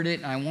have heard it,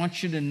 and I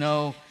want you to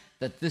know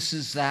that this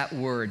is that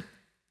word,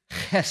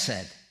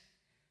 chesed.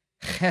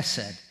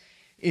 Chesed.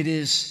 It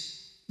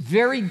is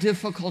very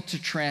difficult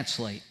to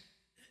translate.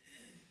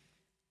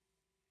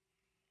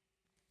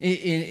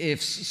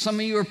 If some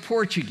of you are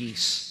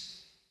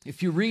Portuguese,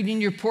 if you read in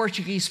your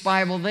Portuguese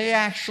Bible, they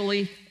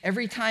actually,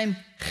 every time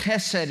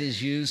chesed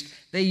is used,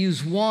 they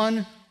use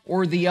one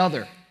or the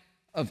other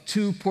of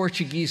two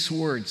Portuguese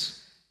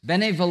words.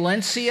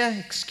 Benevolencia,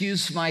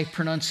 excuse my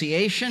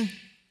pronunciation,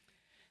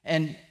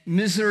 and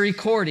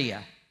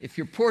misericordia. If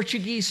you're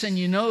Portuguese and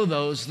you know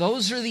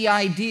those are the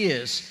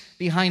ideas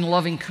behind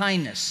loving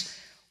kindness.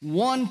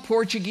 One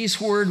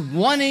Portuguese word,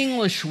 one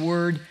English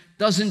word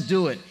doesn't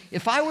do it.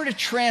 If I were to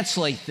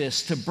translate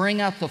this to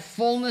bring out the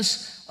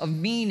fullness of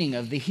meaning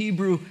of the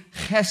Hebrew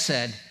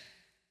chesed,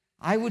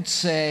 I would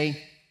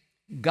say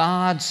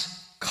God's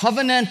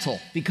covenantal,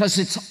 because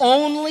it's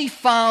only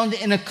found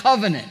in a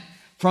covenant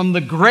from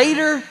the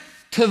greater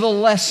to the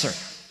lesser.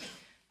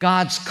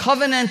 God's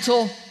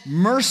covenantal,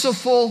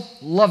 merciful,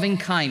 loving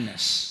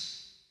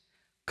kindness.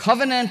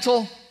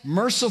 Covenantal,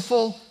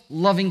 merciful,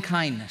 loving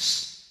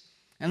kindness.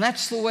 And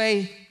that's the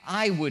way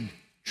I would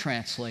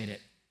translate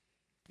it.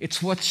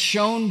 It's what's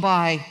shown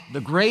by the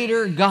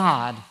greater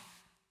God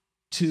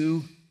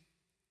to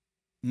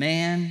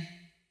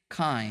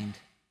mankind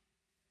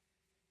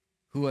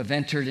who have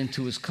entered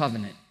into his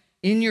covenant.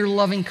 In your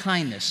loving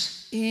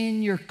kindness,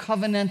 in your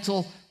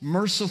covenantal,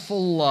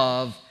 merciful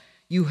love,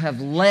 you have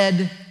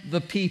led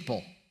the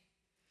people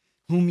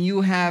whom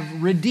you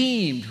have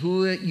redeemed,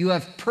 who you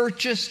have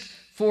purchased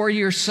for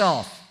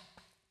yourself,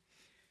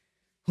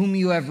 whom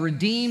you have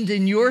redeemed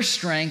in your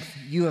strength.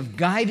 You have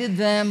guided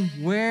them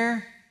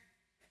where?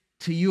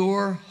 To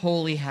your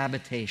holy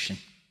habitation.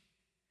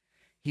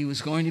 He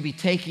was going to be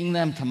taking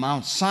them to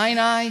Mount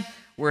Sinai,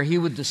 where he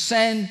would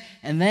descend,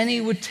 and then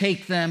he would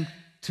take them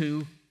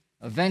to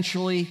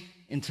eventually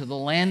into the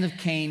land of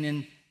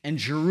Canaan and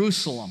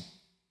Jerusalem,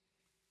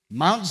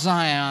 Mount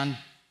Zion,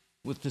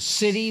 with the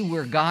city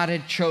where God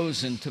had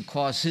chosen to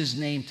cause his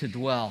name to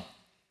dwell.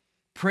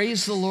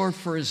 Praise the Lord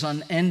for his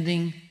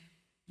unending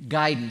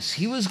guidance.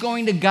 He was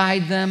going to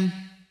guide them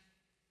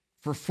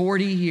for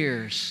 40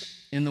 years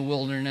in the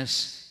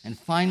wilderness and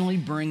finally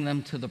bring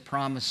them to the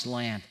promised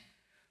land.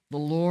 The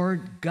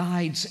Lord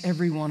guides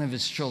every one of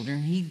his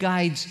children. He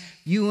guides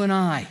you and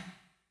I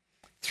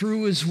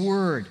through his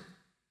word.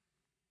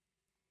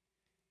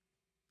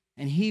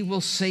 And he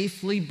will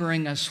safely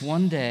bring us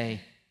one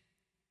day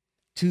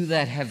to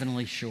that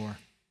heavenly shore.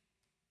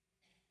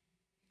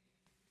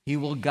 He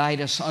will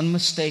guide us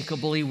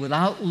unmistakably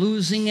without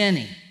losing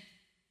any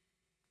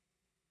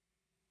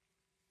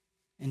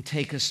and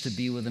take us to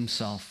be with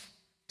himself,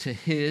 to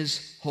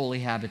his holy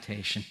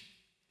habitation.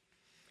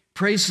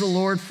 Praise the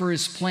Lord for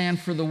his plan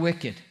for the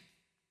wicked.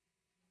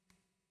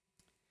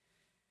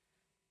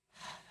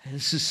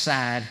 This is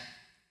sad,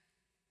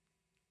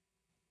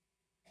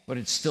 but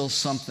it's still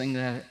something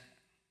that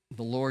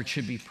the Lord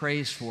should be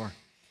praised for.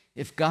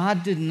 If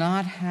God did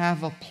not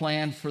have a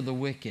plan for the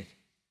wicked,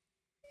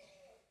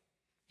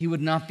 he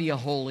would not be a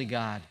holy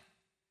God.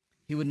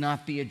 He would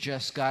not be a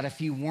just God. If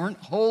he weren't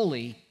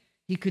holy,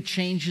 he could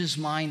change his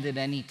mind at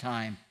any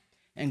time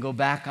and go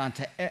back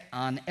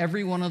on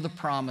every one of the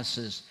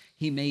promises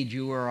he made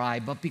you or I.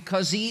 But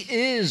because he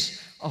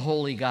is a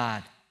holy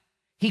God,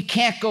 he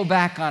can't go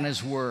back on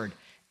his word.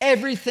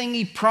 Everything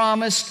he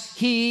promised,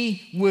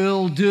 he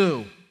will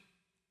do.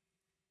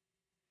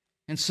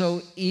 And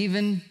so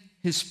even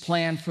his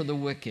plan for the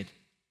wicked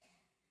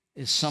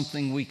is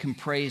something we can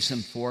praise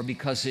him for,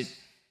 because it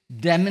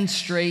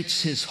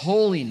demonstrates his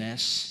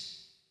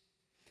holiness,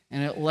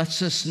 and it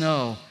lets us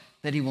know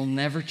that he will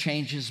never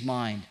change his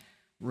mind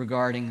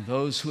regarding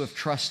those who have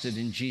trusted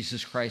in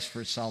Jesus Christ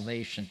for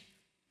salvation.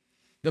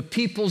 The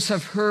peoples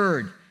have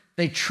heard,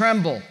 they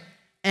tremble.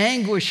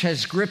 Anguish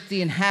has gripped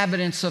the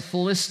inhabitants of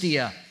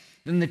Philistia.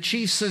 Then the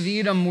chiefs of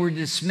Edom were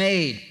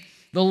dismayed.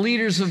 The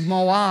leaders of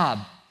Moab,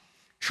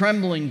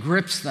 trembling,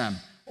 grips them.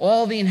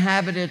 All the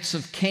inhabitants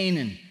of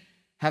Canaan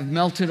have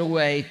melted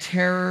away.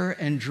 Terror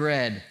and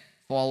dread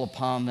fall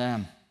upon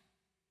them.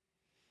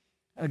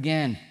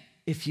 Again,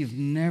 if you've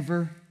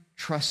never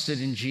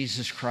trusted in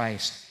Jesus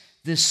Christ,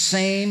 this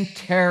same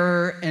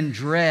terror and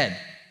dread,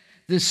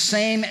 this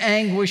same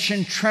anguish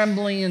and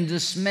trembling and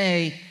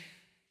dismay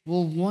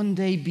will one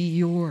day be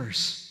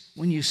yours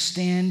when you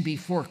stand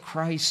before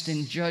Christ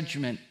in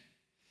judgment.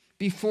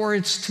 Before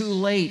it's too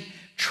late,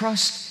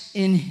 trust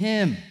in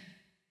him.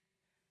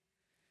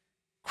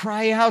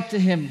 Cry out to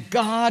him,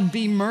 God,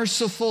 be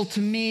merciful to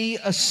me,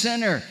 a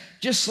sinner,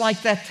 just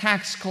like that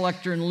tax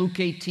collector in Luke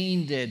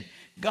 18 did.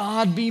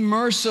 God, be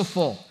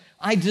merciful.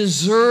 I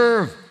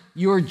deserve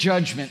your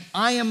judgment.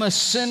 I am a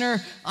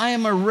sinner. I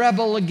am a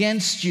rebel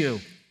against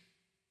you.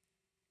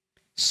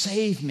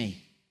 Save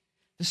me.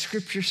 The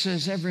scripture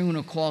says everyone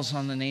who calls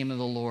on the name of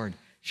the Lord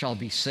shall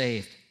be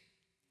saved.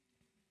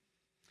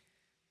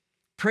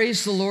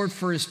 Praise the Lord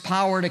for his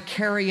power to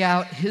carry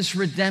out his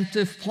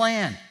redemptive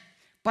plan.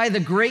 By the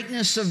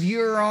greatness of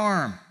your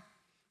arm,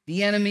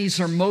 the enemies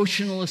are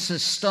motionless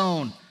as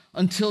stone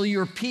until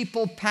your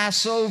people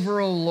pass over,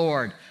 O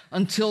Lord,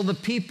 until the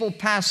people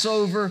pass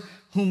over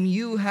whom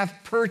you have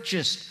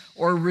purchased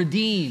or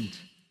redeemed.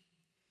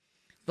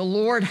 The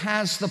Lord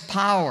has the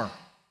power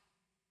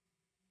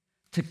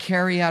to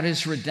carry out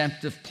his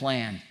redemptive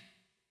plan.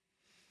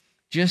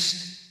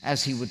 Just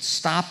as he would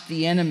stop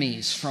the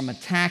enemies from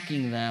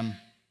attacking them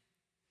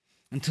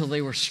until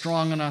they were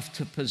strong enough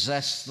to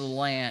possess the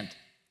land.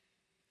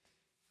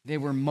 They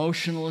were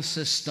motionless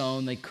as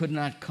stone. They could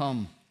not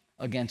come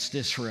against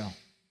Israel.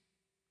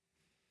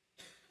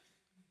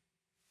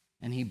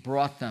 and he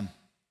brought them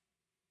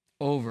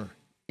over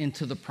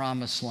into the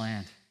promised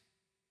land.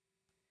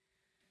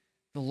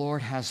 The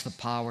Lord has the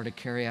power to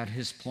carry out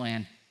his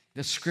plan.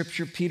 The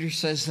scripture, Peter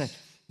says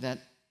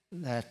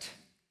that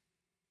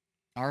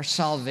our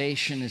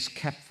salvation is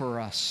kept for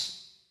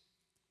us,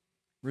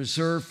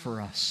 reserved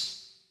for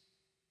us.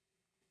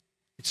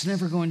 It's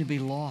never going to be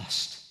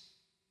lost.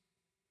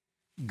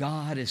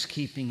 God is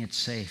keeping it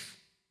safe.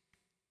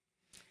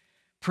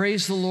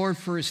 Praise the Lord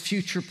for his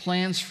future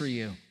plans for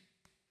you.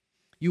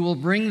 You will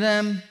bring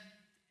them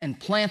and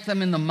plant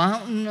them in the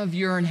mountain of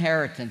your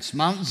inheritance,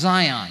 Mount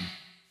Zion,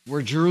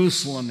 where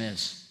Jerusalem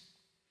is.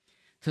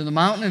 To the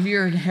mountain of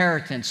your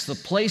inheritance, the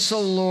place,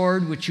 O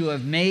Lord, which you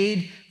have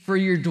made for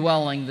your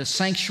dwelling, the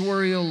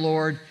sanctuary, O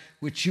Lord,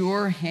 which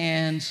your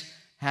hands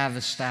have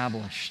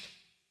established.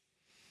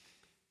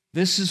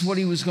 This is what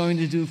he was going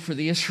to do for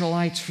the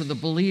Israelites, for the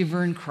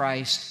believer in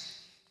Christ.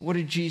 What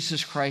did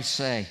Jesus Christ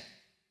say?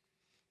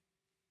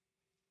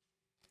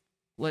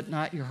 Let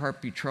not your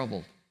heart be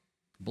troubled.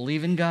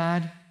 Believe in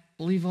God,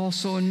 believe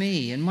also in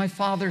me. In my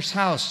Father's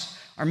house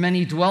are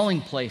many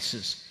dwelling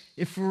places.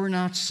 If it were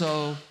not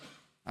so,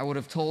 I would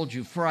have told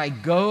you, for I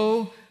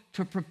go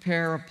to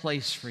prepare a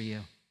place for you.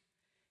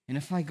 And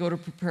if I go to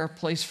prepare a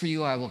place for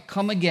you, I will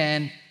come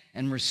again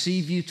and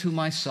receive you to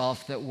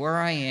myself, that where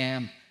I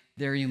am,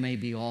 there you may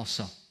be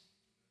also.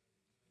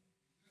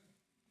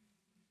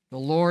 The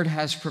Lord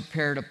has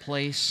prepared a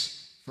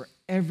place for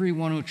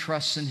everyone who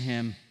trusts in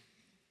him.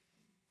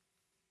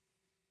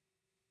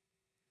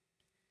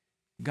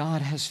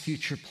 God has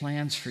future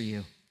plans for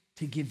you,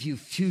 to give you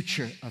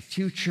a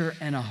future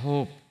and a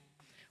hope.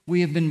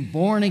 We have been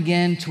born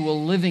again to a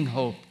living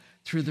hope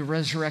through the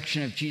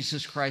resurrection of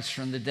Jesus Christ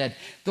from the dead.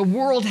 The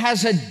world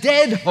has a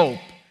dead hope.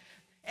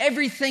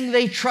 Everything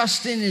they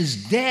trust in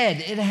is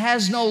dead. It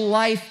has no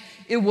life.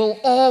 It will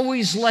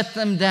always let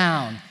them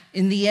down.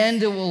 In the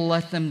end, it will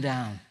let them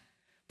down.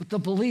 But the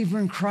believer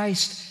in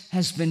Christ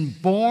has been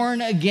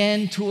born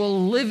again to a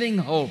living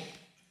hope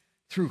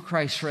through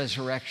Christ's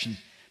resurrection.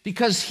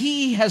 Because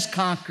he has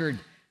conquered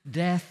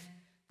death,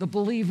 the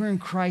believer in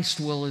Christ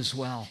will as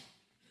well.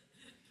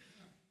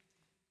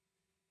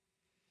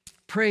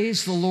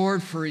 Praise the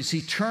Lord for his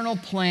eternal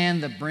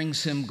plan that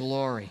brings him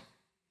glory.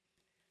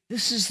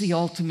 This is the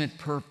ultimate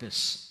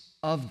purpose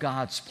of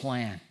God's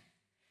plan.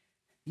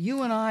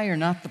 You and I are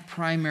not the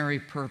primary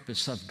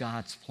purpose of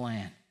God's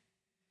plan.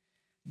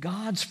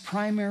 God's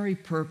primary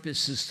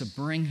purpose is to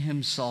bring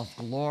himself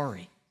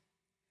glory.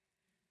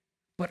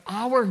 But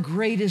our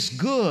greatest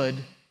good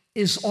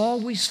is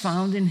always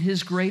found in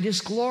his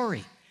greatest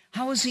glory.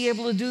 How is he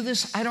able to do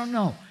this? I don't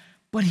know.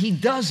 But he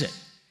does it.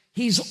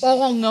 He's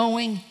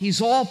all-knowing.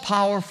 He's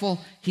all-powerful.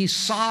 He's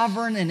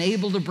sovereign and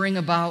able to bring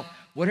about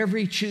whatever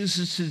he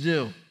chooses to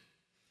do.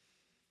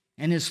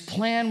 And his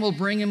plan will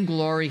bring him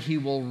glory. He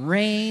will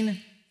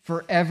reign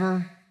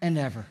forever and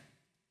ever.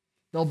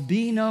 There'll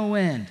be no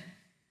end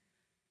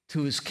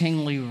to his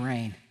kingly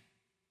reign.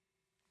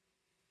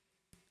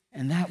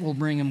 And that will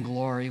bring him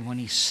glory when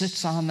he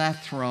sits on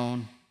that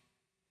throne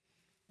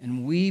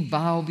and we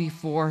bow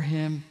before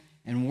him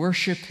and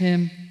worship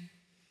him.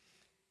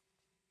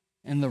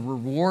 And the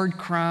reward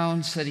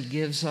crowns that he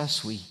gives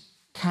us, we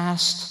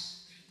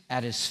cast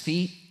at his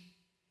feet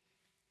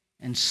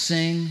and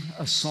sing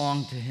a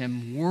song to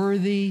him.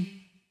 Worthy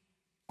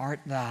art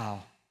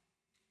thou,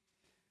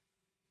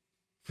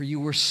 for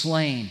you were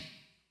slain,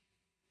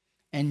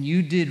 and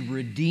you did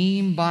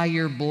redeem by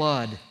your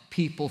blood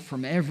people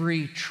from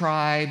every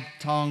tribe,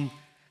 tongue,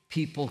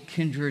 people,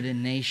 kindred,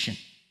 and nation.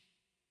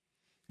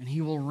 And he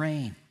will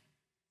reign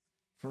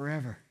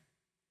forever,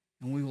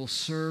 and we will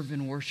serve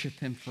and worship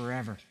him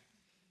forever.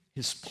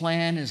 His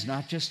plan is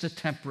not just a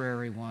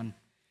temporary one.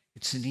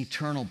 It's an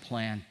eternal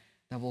plan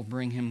that will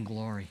bring him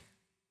glory.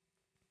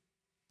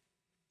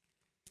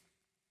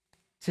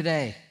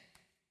 Today,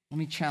 let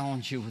me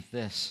challenge you with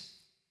this.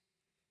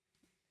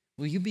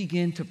 Will you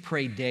begin to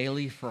pray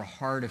daily for a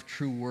heart of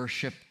true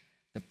worship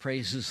that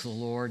praises the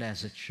Lord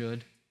as it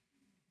should?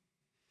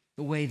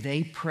 The way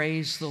they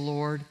praise the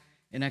Lord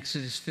in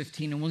Exodus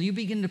 15. And will you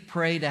begin to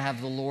pray to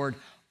have the Lord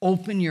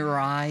open your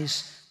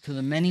eyes to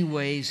the many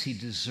ways he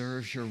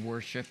deserves your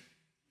worship?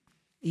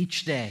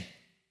 Each day,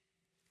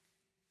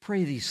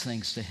 pray these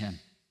things to him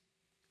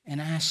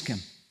and ask him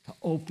to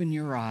open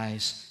your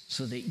eyes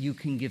so that you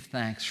can give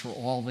thanks for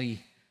all the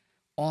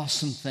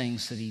awesome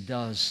things that he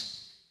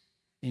does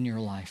in your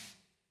life.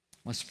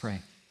 Let's pray.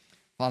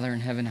 Father in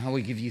heaven, how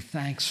we give you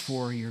thanks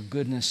for your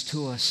goodness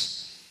to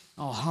us.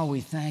 Oh, how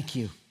we thank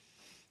you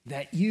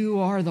that you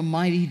are the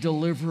mighty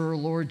deliverer,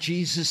 Lord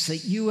Jesus,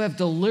 that you have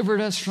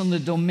delivered us from the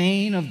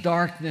domain of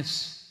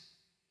darkness,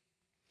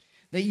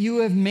 that you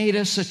have made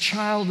us a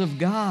child of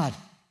God,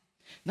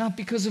 not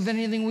because of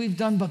anything we've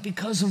done, but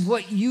because of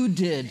what you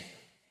did,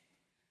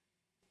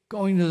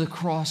 going to the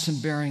cross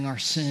and bearing our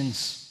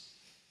sins.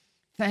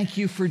 Thank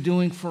you for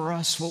doing for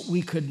us what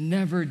we could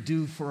never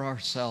do for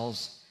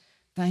ourselves.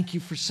 Thank you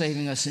for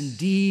saving us.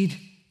 Indeed,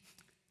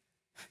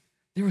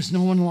 there was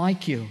no one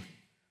like you.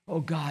 Oh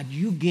God,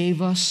 you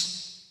gave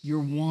us your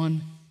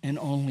one and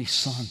only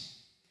Son.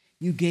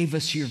 You gave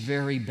us your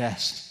very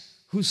best.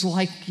 Who's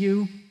like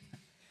you?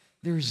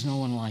 There is no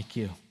one like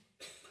you.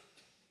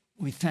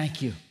 We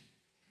thank you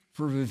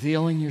for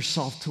revealing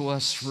yourself to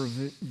us, for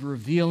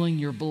revealing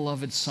your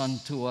beloved Son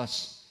to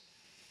us,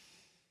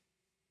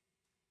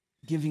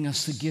 giving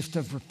us the gift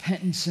of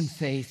repentance and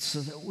faith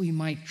so that we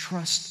might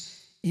trust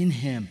in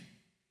him.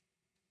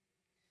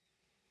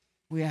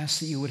 We ask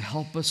that you would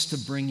help us to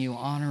bring you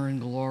honor and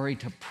glory,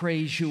 to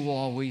praise you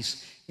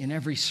always in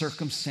every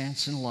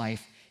circumstance in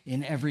life,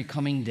 in every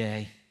coming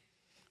day.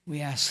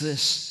 We ask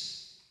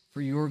this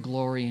for your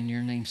glory and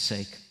your name's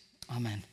sake. Amen.